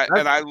 and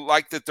I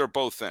like that they're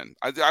both in.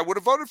 I would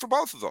have voted for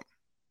both of them.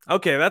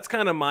 Okay, that's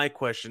kind of my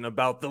question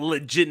about the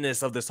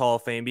legitnness of this Hall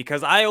of Fame,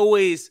 because I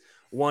always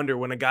wonder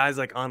when a guy's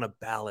like on a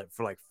ballot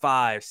for like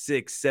 5,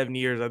 6, 7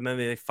 years and then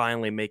they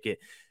finally make it,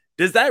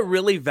 does that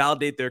really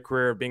validate their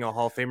career of being a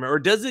Hall of Famer, or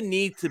does it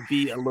need to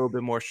be a little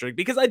bit more strict?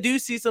 Because I do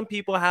see some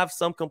people have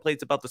some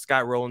complaints about the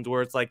Scott Rowlands,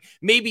 where it's like,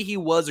 maybe he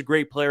was a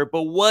great player,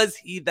 but was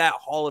he that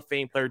Hall of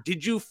Fame player?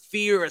 Did you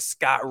fear a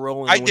Scott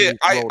Rowland? I did.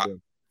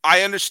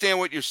 I understand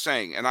what you're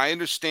saying, and I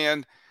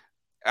understand.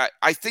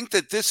 I think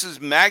that this is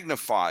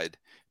magnified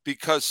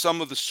because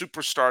some of the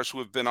superstars who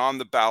have been on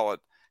the ballot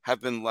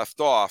have been left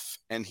off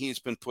and he's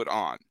been put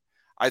on.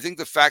 I think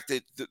the fact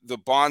that the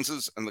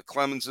Bonzes and the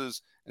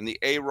Clemenses and the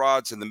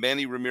A-Rods and the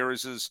Manny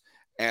Ramirez's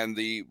and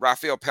the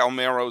Rafael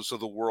Palmeiros of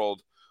the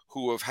world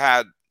who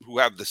have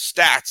the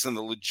stats and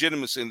the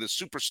legitimacy and the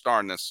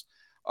superstarness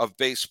of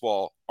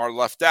baseball are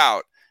left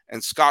out,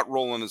 and Scott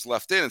Rowland is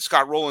left in. And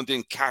Scott Rowland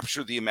didn't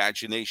capture the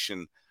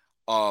imagination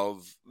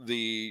of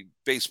the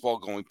baseball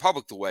going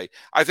public the way.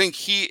 I think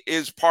he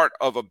is part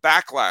of a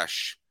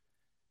backlash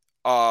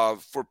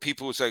for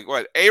people who say,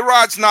 "What?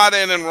 A-Rod's not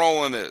in and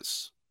Rowland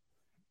is."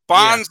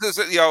 Bonds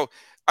isn't.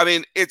 I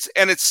mean, it's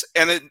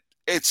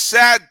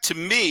sad to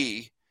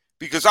me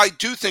because I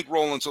do think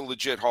Rowland's a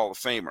legit Hall of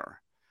Famer.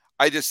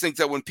 I just think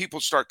that when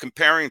people start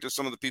comparing to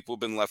some of the people who've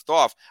been left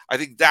off, I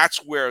think that's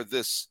where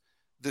this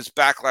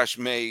backlash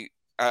may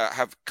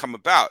have come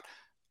about.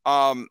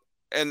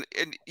 And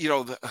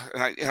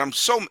I'm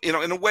so, in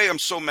a way, I'm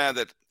so mad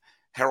that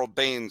Harold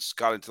Baines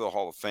got into the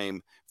Hall of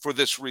Fame for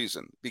this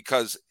reason,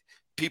 because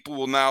people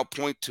will now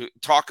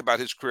talk about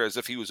his career as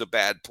if he was a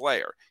bad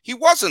player. He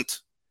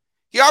wasn't.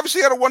 He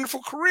obviously had a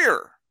wonderful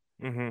career.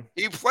 Mm-hmm.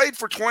 He played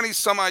for 20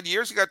 some odd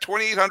years. He got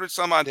 2,800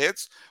 some odd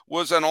hits,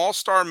 was an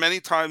all-star many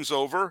times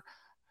over.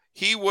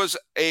 He was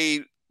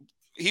a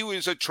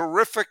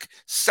terrific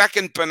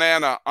second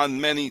banana on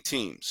many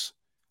teams.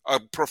 A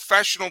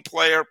professional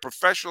player,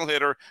 professional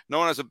hitter. No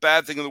one has a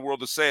bad thing in the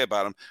world to say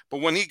about him. But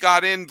when he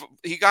got in,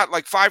 he got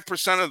like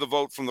 5% of the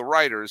vote from the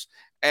writers.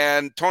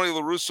 And Tony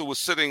La Russa was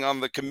sitting on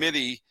the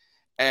committee,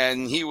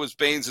 and he was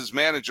Baines's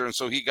manager. And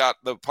so he got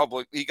the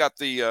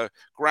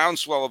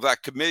groundswell of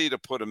that committee to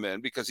put him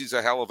in because he's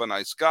a hell of a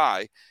nice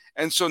guy.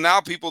 And so now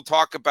people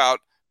talk about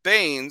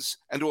Baines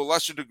and to a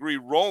lesser degree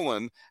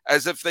Rowland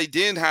as if they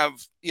didn't have,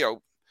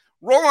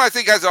 Rowland, I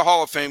think, has a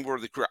Hall of Fame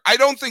worthy career. I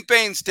don't think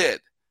Baines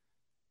did.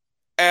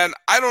 And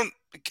I'm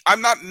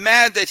not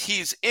mad that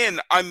he's in.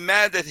 I'm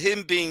mad that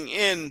him being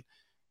in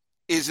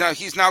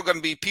he's now going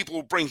to be, people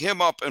will bring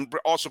him up and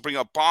also bring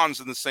up Bonds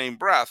in the same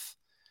breath.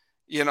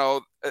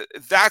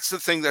 That's the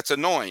thing that's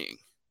annoying.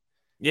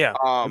 Yeah.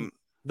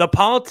 The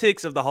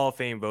politics of the Hall of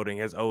Fame voting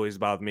has always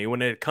bothered me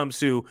when it comes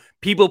to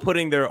people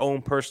putting their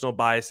own personal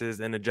biases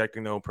and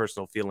injecting their own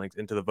personal feelings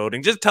into the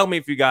voting. Just tell me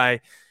if you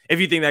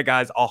think that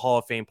guy's a Hall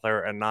of Fame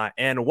player or not.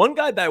 And one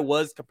guy that I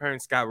was comparing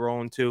Scott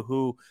Rowland to,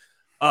 who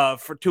I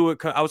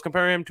was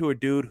comparing him to a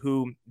dude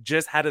who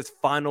just had his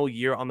final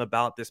year on the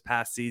ballot this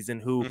past season,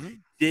 who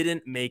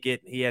didn't make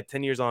it. He had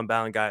 10 years on the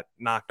ballot and got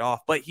knocked off,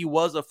 but he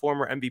was a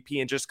former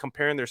MVP. And just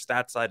comparing their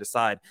stats side to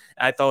side,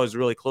 I thought it was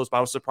really close. But I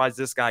was surprised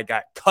this guy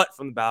got cut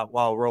from the ballot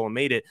while Roland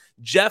made it.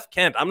 Jeff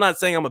Kent. I'm not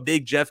saying I'm a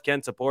big Jeff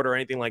Kent supporter or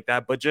anything like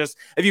that, but just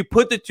if you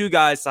put the two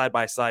guys side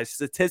by side,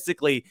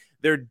 statistically,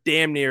 they're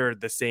damn near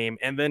the same.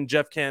 And then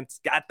Jeff Kent's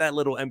got that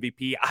little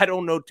MVP. I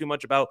don't know too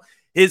much about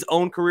his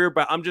own career,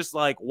 but I'm just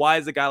like, why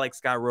is a guy like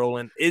Scott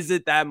Rowland? Is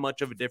it that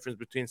much of a difference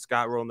between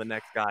Scott Rowland and the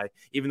next guy,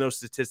 even though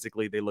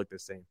statistically they look the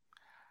same?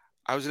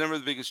 I was never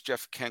the biggest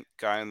Jeff Kent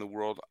guy in the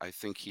world. I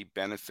think he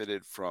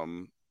benefited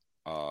from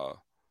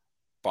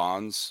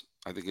Bonds.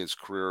 I think his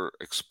career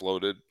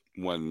exploded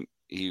when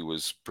he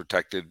was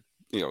protected.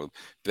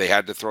 They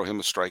had to throw him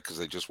a strike because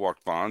they just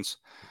walked Bonds.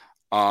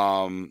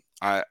 But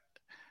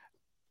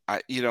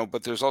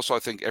there's also, I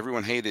think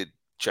everyone hated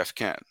Jeff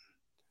Kent.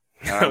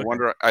 And I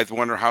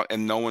wonder how,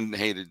 and no one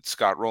hated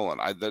Scott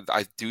Rowland.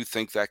 I do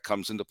think that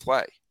comes into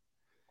play.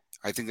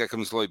 I think that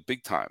comes into play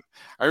big time.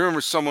 I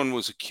remember someone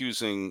was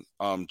accusing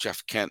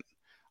Jeff Kent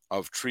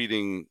of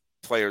treating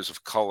players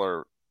of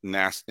color in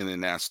a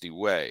nasty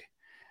way.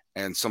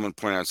 And someone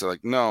pointed out,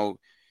 like, no,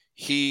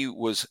 he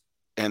was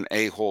an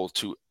a-hole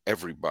to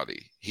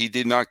everybody. He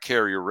did not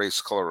care your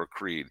race, color, or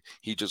creed.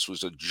 He just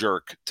was a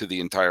jerk to the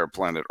entire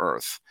planet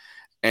Earth.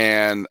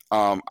 And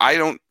I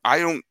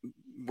don't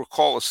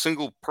recall a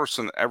single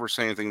person ever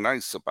say anything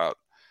nice about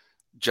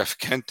Jeff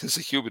Kent as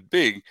a human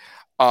being.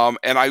 And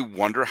I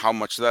wonder how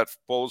much of that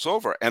blows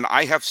over. And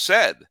I have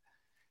said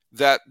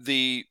that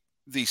the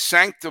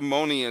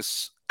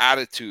sanctimonious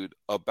attitude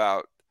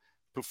about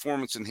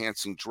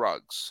performance-enhancing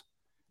drugs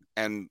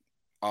and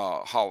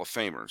Hall of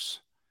Famers.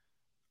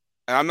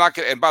 And I'm not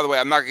going to, and by the way,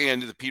 I'm not going to get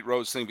into the Pete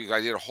Rose thing because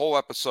I did a whole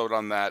episode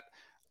on that.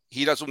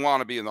 He doesn't want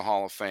to be in the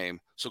Hall of Fame.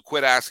 So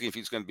quit asking if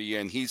he's going to be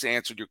in. He's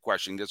answered your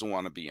question. He doesn't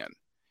want to be in.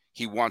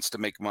 He wants to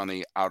make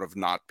money out of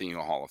not being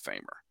a Hall of Famer.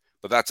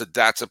 But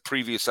that's a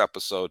previous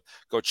episode.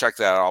 Go check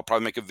that out. I'll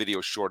probably make a video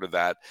short of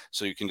that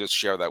so you can just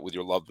share that with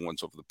your loved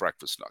ones over the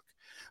breakfast nook.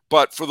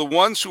 But for the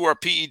ones who are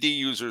PED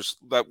users,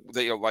 that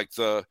they like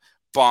the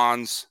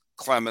Bonds,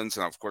 Clemens,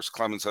 and of course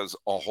Clemens has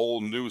a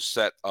whole new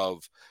set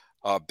of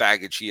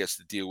baggage he has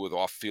to deal with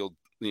off-field,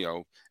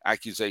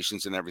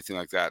 accusations and everything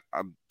like that.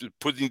 I'm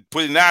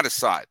putting that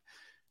aside.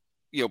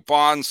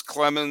 Bonds,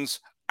 Clemens,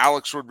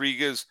 Alex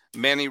Rodriguez,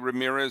 Manny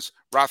Ramirez,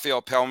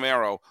 Rafael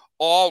Palmeiro,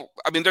 all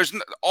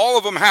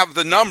of them have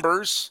the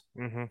numbers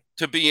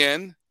to be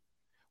in.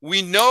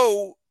 We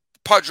know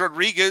Pudge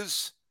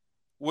Rodriguez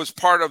was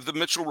part of the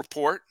Mitchell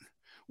report.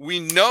 We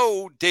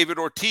know David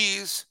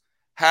Ortiz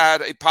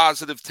had a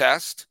positive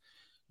test.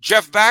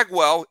 Jeff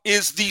Bagwell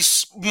is the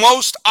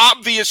most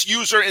obvious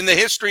user in the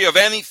history of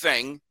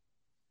anything.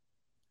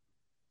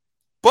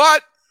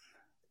 But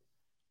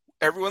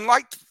everyone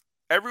liked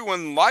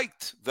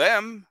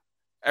them.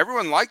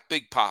 Everyone liked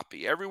Big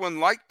Papi. Everyone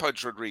liked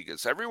Pudge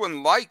Rodriguez.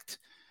 Everyone liked,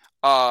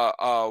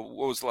 what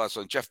was the last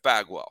one? Jeff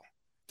Bagwell.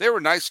 They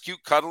were nice,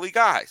 cute, cuddly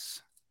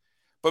guys.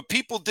 But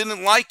people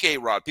didn't like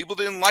A-Rod. People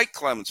didn't like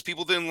Clemens.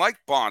 People didn't like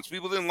Bonds.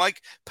 People didn't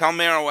like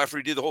Palmeiro after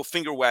he did the whole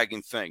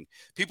finger-wagging thing.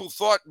 People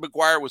thought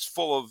McGwire was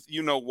full of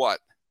you-know-what.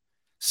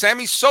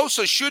 Sammy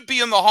Sosa should be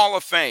in the Hall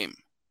of Fame.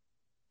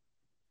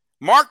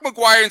 Mark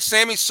McGwire and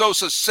Sammy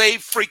Sosa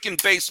saved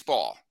freaking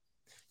baseball.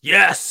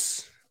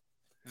 Yes.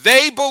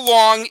 They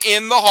belong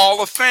in the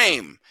Hall of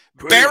Fame.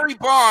 Great. Barry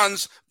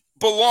Bonds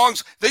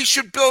belongs. They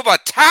should build a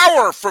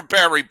tower for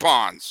Barry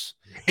Bonds.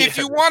 If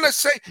you want to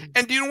say,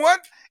 and do you know what?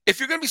 If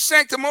you're going to be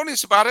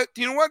sanctimonious about it,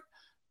 do you know what?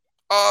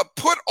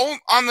 Put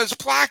on this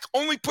plaque,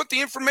 only put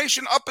the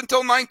information up until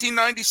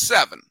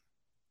 1997.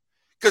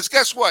 Because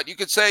guess what? You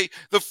could say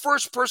the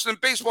first person in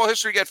baseball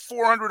history to get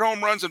 400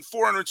 home runs and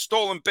 400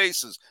 stolen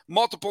bases,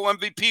 multiple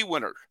MVP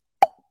winner.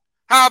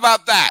 How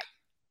about that?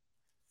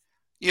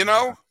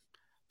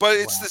 But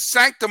it's the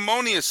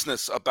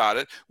sanctimoniousness about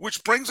it,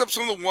 which brings up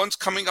some of the ones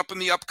coming up in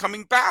the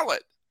upcoming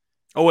ballot.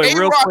 Oh, wait,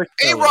 real quick.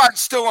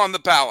 A-Rod's still on the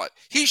ballot.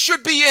 He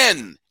should be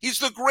in. He's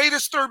the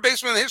greatest third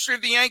baseman in the history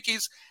of the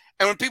Yankees.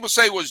 And when people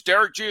say, was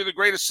Derek Jeter the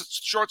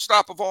greatest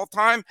shortstop of all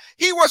time?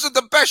 He wasn't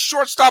the best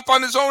shortstop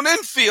on his own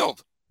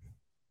infield.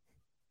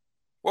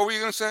 What were you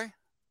going to say?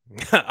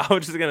 I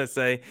was just going to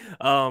say,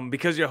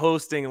 because you're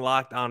hosting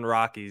Locked on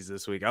Rockies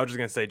this week, I was just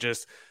going to say,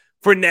 just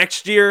for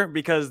next year,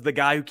 because the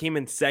guy who came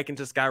in second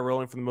to Scott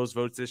Rowland for the most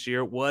votes this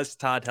year was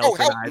Todd Helton. Oh,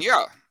 Helton,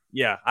 yeah.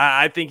 Yeah,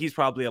 I think he's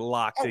probably a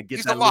lock to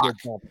get that little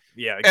bump.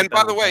 Yeah. And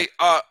by the way,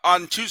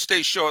 on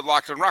Tuesday's show at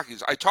Locked on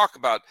Rockies, I talk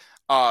about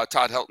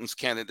Todd Helton's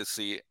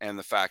candidacy and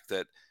the fact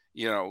that,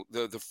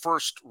 the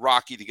first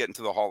Rocky to get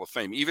into the Hall of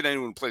Fame, even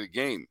anyone who played the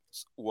game,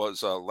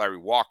 was Larry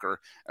Walker.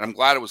 And I'm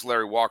glad it was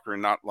Larry Walker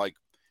and not like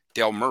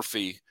Dale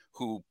Murphy,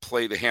 who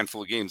played a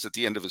handful of games at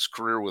the end of his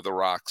career with the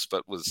Rocks,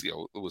 but was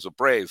a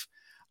Brave.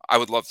 I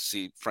would love to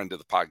see friend of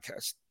the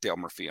podcast, Dale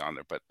Murphy, on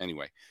there. But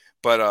anyway.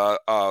 But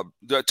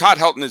Todd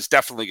Helton is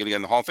definitely going to get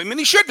in the Hall of Fame, and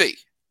he should be.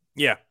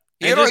 Yeah.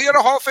 He had a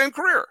Hall of Fame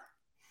career.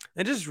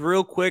 And just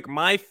real quick,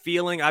 my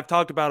feeling, I've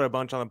talked about it a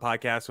bunch on the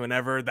podcast.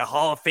 Whenever the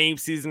Hall of Fame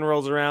season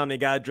rolls around, they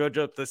got to dredge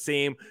up the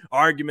same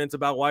arguments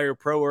about why you're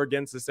pro or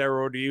against the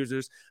steroid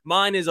users.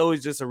 Mine is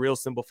always just a real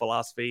simple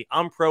philosophy.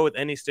 I'm pro with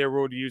any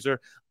steroid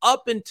user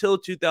up until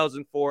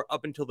 2004,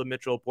 up until the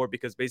Mitchell report,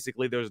 because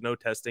basically there was no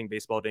testing.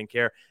 Baseball didn't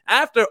care.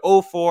 After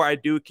 04, I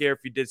do care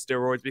if you did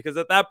steroids, because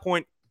at that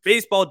point,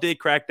 baseball did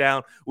crack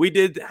down. We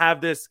did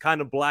have this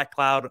kind of black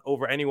cloud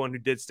over anyone who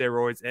did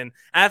steroids. And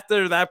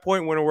after that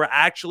point, when we're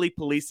actually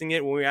policing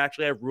it, when we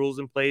actually have rules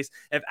in place,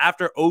 if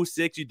after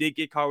 06 you did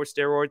get caught with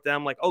steroids, then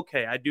I'm like,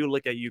 okay, I do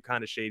look at you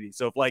kind of shady.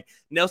 So if like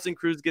Nelson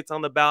Cruz gets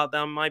on the ballot,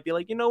 then I might be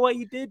like, you know what?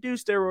 You did do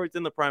steroids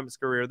in the prime of his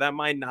career. That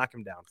might knock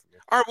him down for me.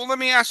 All right, well, let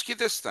me ask you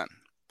this then.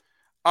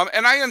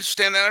 And I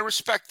understand that. I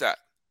respect that.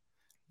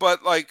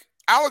 But like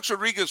Alex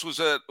Rodriguez was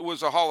a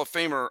Hall of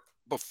Famer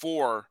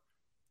before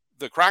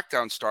the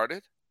crackdown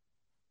started.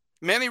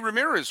 Manny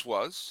Ramirez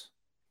was.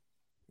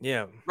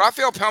 Yeah.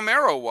 Rafael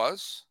Palmeiro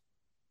was.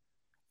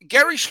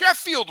 Gary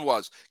Sheffield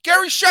was.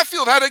 Gary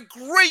Sheffield had a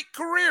great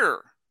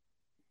career.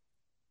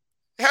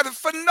 Had a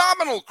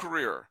phenomenal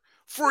career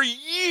for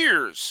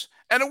years.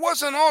 And it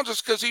wasn't all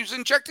just because he was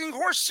injecting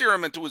horse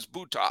serum into his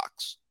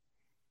buttocks.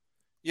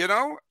 You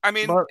know? I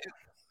mean...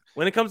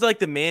 When it comes to like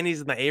the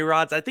Mannies and the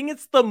A-Rods, I think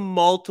it's the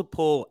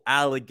multiple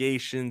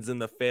allegations and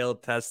the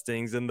failed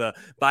testings and the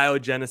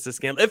biogenesis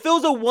scandal. If it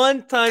was a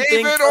one-time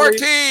thing, David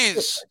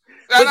Ortiz,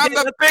 and I'm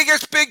the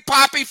biggest Big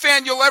Papi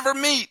fan you'll ever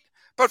meet.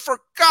 But for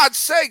God's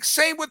sake,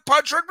 same with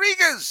Pudge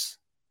Rodriguez.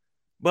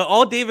 But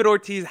all David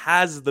Ortiz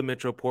has is the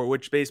Mitchell report,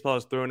 which baseball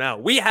has thrown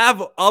out. We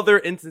have other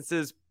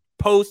instances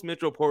post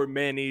Mitchell report with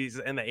Manny's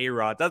and the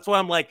A-Rods. That's why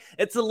I'm like,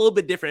 it's a little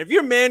bit different. If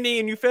you're Manny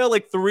and you fail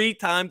like 3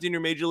 times in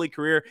your major league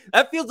career,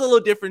 that feels a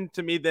little different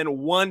to me than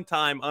one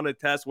time on a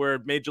test where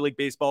Major League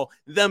Baseball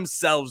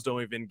themselves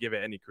don't even give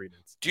it any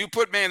credence. Do you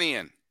put Manny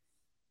in?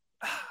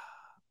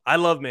 I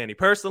love Manny.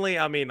 Personally,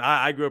 I mean,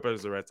 I grew up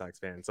as a Red Sox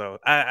fan. So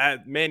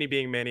Manny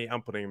being Manny,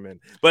 I'm putting him in.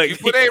 But you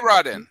put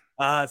A-Rod in.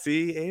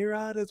 See,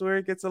 A-Rod is where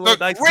it gets a little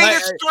the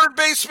greatest third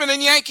baseman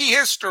in Yankee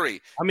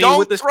history. I mean,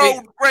 don't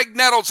throw Greg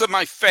Nettles in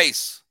my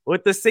face.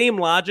 With the same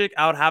logic,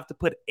 I would have to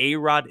put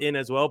A-Rod in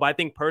as well. But I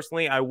think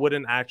personally, I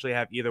wouldn't actually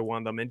have either one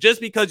of them. And just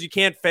because you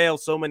can't fail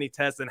so many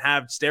tests and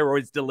have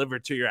steroids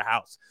delivered to your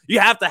house, you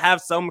have to have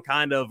some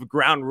kind of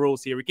ground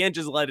rules here. We can't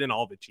just let in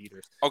all the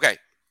cheaters. Okay.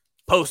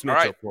 Post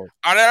Mitchell.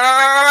 All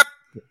right.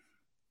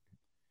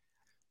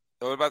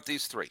 What about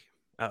these 3?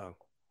 Uh-oh.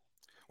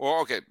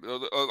 Well, okay.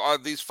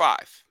 These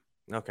 5.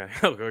 Okay.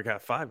 We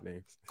got 5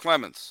 names.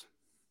 Clemens.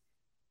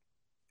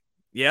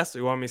 Yes?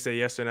 You want me to say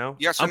yes or no?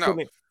 Yes or no?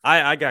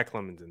 I got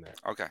Clemens in there.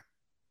 Okay.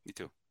 Me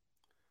too.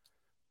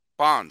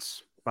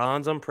 Bonds,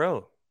 I'm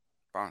pro.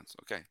 Bonds.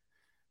 Okay.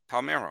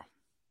 Palmeiro,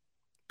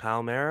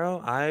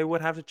 I would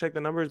have to check the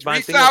numbers.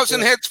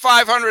 3,000 hits,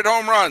 500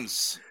 home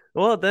runs.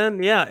 Well,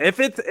 then, yeah.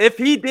 If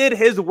he did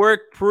his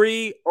work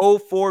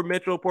pre-04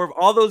 Mitchell report, if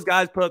all those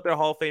guys put up their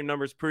Hall of Fame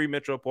numbers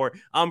pre-Mitchell report,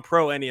 I'm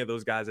pro any of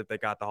those guys if they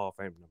got the Hall of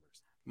Fame numbers.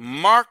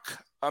 Mark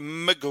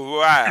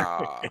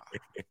McGwire.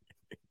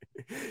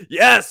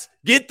 Yes,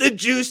 get the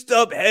juiced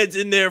up heads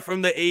in there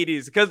from the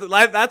 80s, because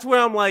that's where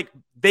I'm like,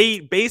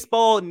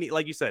 baseball,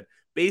 like you said,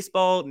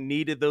 baseball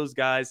needed those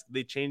guys.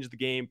 They changed the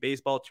game.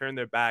 Baseball turned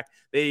their back.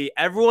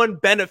 Everyone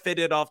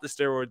benefited off the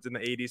steroids in the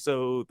 80s,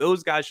 so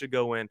those guys should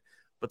go in.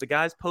 But the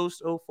guys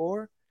post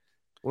 04,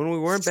 when we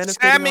weren't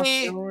benefiting off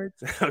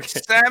steroids,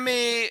 okay.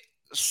 Sammy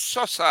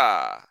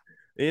Sosa.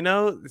 You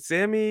know,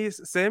 Sammy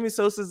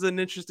Sosa is an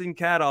interesting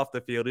cat off the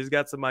field. He's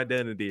got some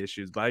identity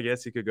issues, but I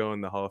guess he could go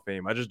in the Hall of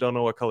Fame. I just don't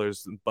know what color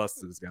his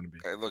bust is going to be.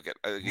 Look at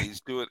he's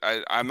doing.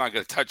 I'm not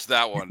going to touch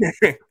that one.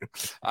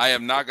 I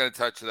am not going to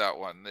touch that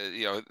one.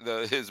 You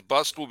know, his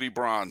bust will be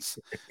bronze.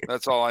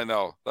 That's all I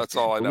know. That's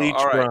all I know. Bleach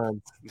all right,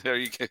 bronze. There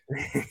you go.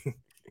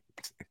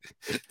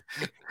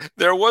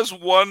 There was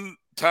one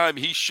time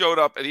he showed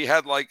up and he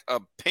had like a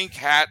pink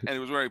hat and he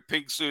was wearing a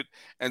pink suit,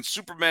 and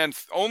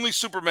only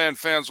Superman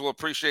fans will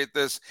appreciate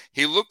this.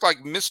 He looked like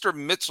Mr.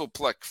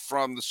 Mxyzptlk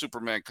from the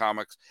Superman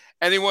comics.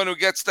 Anyone who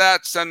gets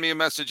that, send me a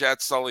message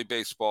at Sully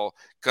Baseball,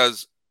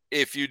 because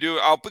if you do,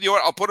 I'll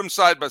put him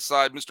side by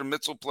side, Mr.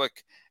 Mxyzptlk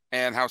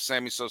and how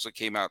Sammy Sosa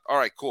came out. All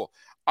right, cool.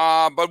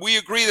 But we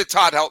agree that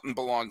Todd Helton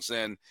belongs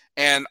in,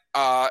 and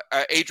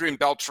Adrian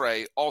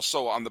Beltre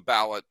also on the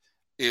ballot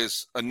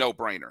is a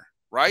no-brainer.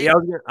 Right? Yeah,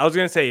 I was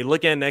gonna say,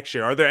 look at next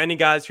year. Are there any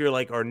guys who are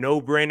like are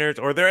no-brainers,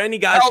 or are there any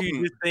guys who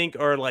you just think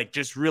are like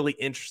just really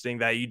interesting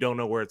that you don't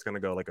know where it's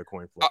gonna go, like a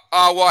coin flip?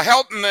 Well,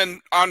 Helton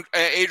and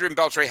Adrian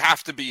Beltre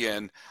have to be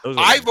in.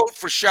 I vote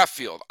for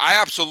Sheffield.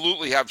 I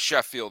absolutely have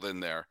Sheffield in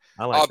there.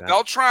 I like that.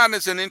 Beltran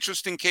is an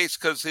interesting case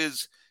because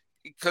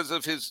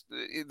of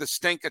the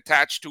stink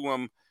attached to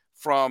him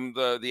from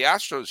the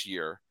Astros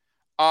year.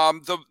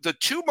 The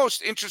 2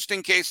 most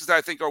interesting cases that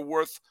I think are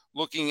worth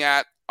looking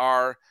at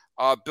are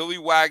Billy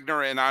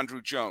Wagner and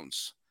Andruw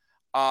Jones.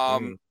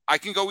 I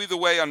can go either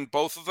way on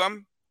both of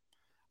them.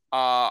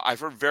 I've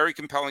heard very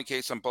compelling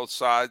case on both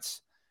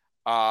sides.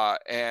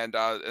 And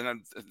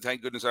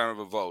thank goodness I don't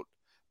have a vote.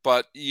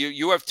 But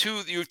you have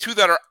two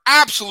that are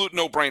absolute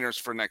no-brainers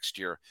for next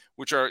year,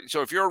 which are,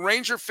 so if you're a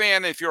Ranger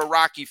fan, if you're a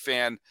Rocky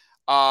fan,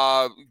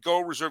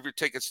 go reserve your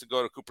tickets to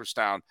go to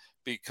Cooperstown,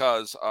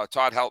 because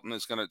Todd Helton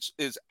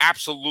is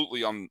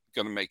absolutely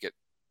gonna make it,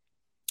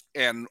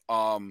 and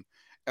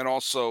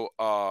also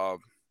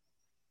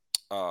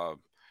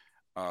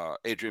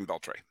Adrian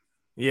Beltre.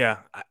 Yeah,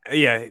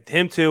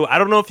 him too. I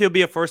don't know if he'll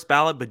be a first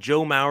ballot, but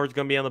Joe Mauer's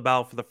going to be on the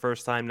ballot for the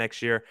first time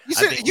next year.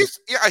 He's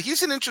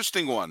an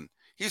interesting one.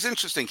 He's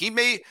interesting. He's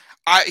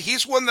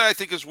one that I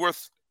think is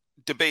worth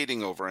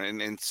debating over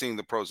and seeing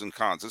the pros and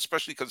cons,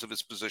 especially because of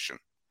his position.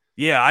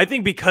 Yeah, I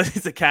think because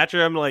he's a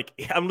catcher, I'm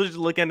just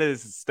looking at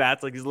his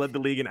stats. Like, he's led the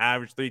league in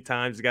average 3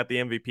 times. He got the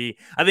MVP.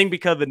 I think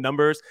because of the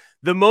numbers,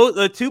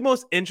 the two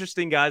most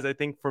interesting guys I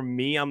think for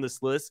me on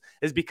this list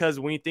is because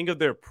when you think of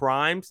their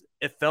primes,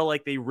 it felt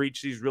like they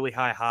reached these really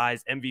high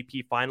highs,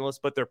 MVP finalists,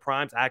 but their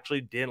primes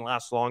actually didn't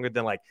last longer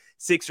than like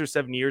 6 or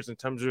 7 years in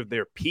terms of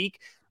their peak.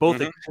 Both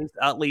a Chase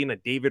Utley and a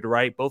David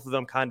Wright, both of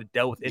them kind of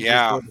dealt with injuries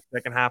in the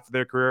second half of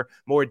their career,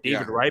 more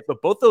David Wright.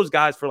 But both those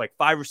guys for like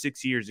 5 or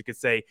 6 years, you could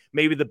say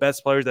maybe the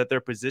best players at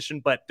their position,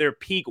 but their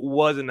peak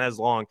wasn't as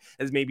long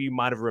as maybe you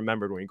might have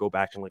remembered when you go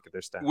back and look at their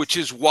stats. Which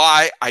is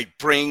why I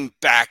bring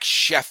back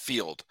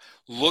Sheffield.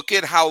 Look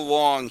at how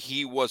long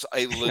he was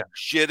a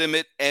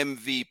legitimate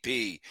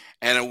MVP,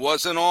 and it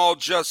wasn't all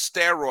just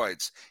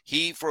steroids.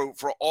 He for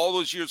all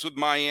those years with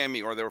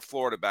Miami, or they were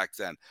Florida back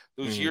then,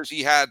 those years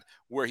he had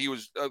where he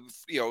was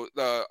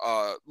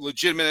the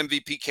legitimate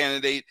MVP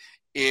candidate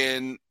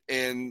in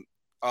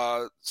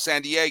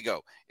San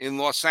Diego, in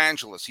Los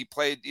Angeles. He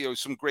played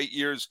some great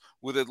years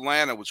with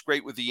Atlanta, was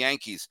great with the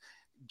Yankees.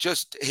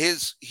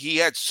 He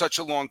had such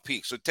a long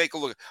peak. So take a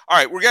look. All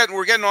right, we're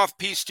getting off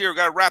piece here. We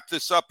got to wrap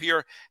this up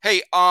here.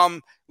 Hey,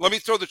 let me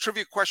throw the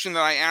trivia question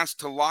that I asked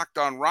to Locked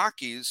On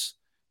Rockies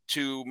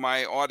to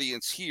my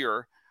audience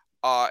here.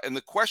 And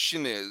the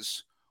question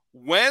is,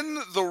 when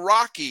the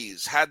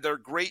Rockies had their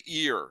great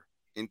year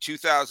in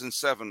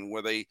 2007,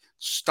 where they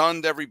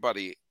stunned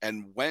everybody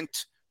and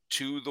went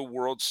to the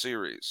World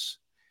Series,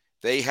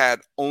 they had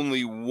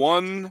only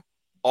one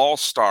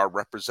All-Star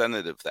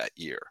representative that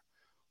year.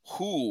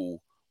 Who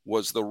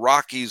was the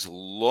Rockies'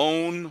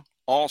 lone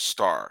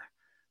All-Star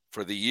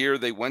for the year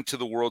they went to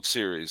the World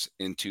Series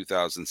in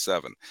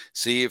 2007?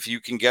 See if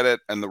you can get it,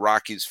 and the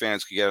Rockies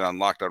fans can get it on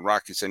Locked On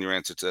Rockies. Send your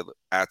answer to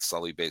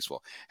 @SullyBaseball.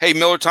 Hey,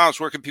 Millard Thomas,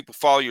 where can people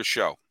follow your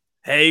show?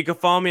 Hey, you can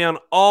follow me on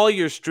all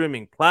your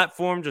streaming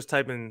platforms. Just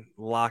type in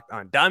Locked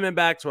On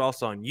Diamondbacks. We're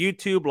also on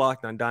YouTube,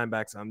 Locked On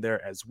Diamondbacks. I'm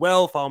there as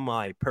well. Follow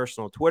my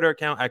personal Twitter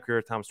account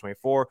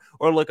 @CareerThomas24,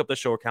 or look up the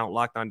show account,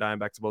 Locked On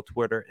Diamondbacks, both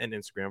Twitter and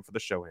Instagram for the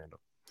show handle.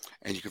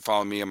 And you can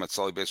follow me. I'm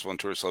 @SullyBaseball on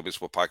Twitter, Sully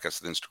Baseball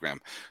Podcast on Instagram.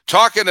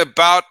 Talking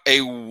about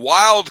a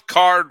wild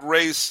card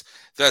race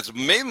that's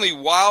mainly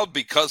wild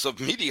because of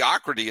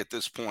mediocrity at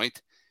this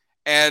point,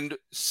 and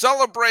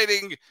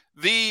celebrating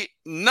the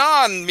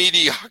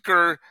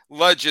non-mediocre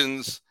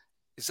legends.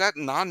 Is that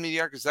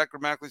non-mediocre? Is that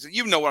grammatically?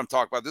 You know what I'm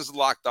talking about. This is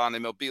Locked On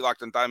MLB,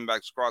 Locked On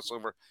Diamondbacks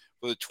crossover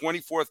for the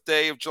 24th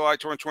day of July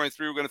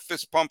 2023. We're going to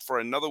fist pump for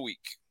another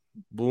week.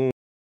 Boom.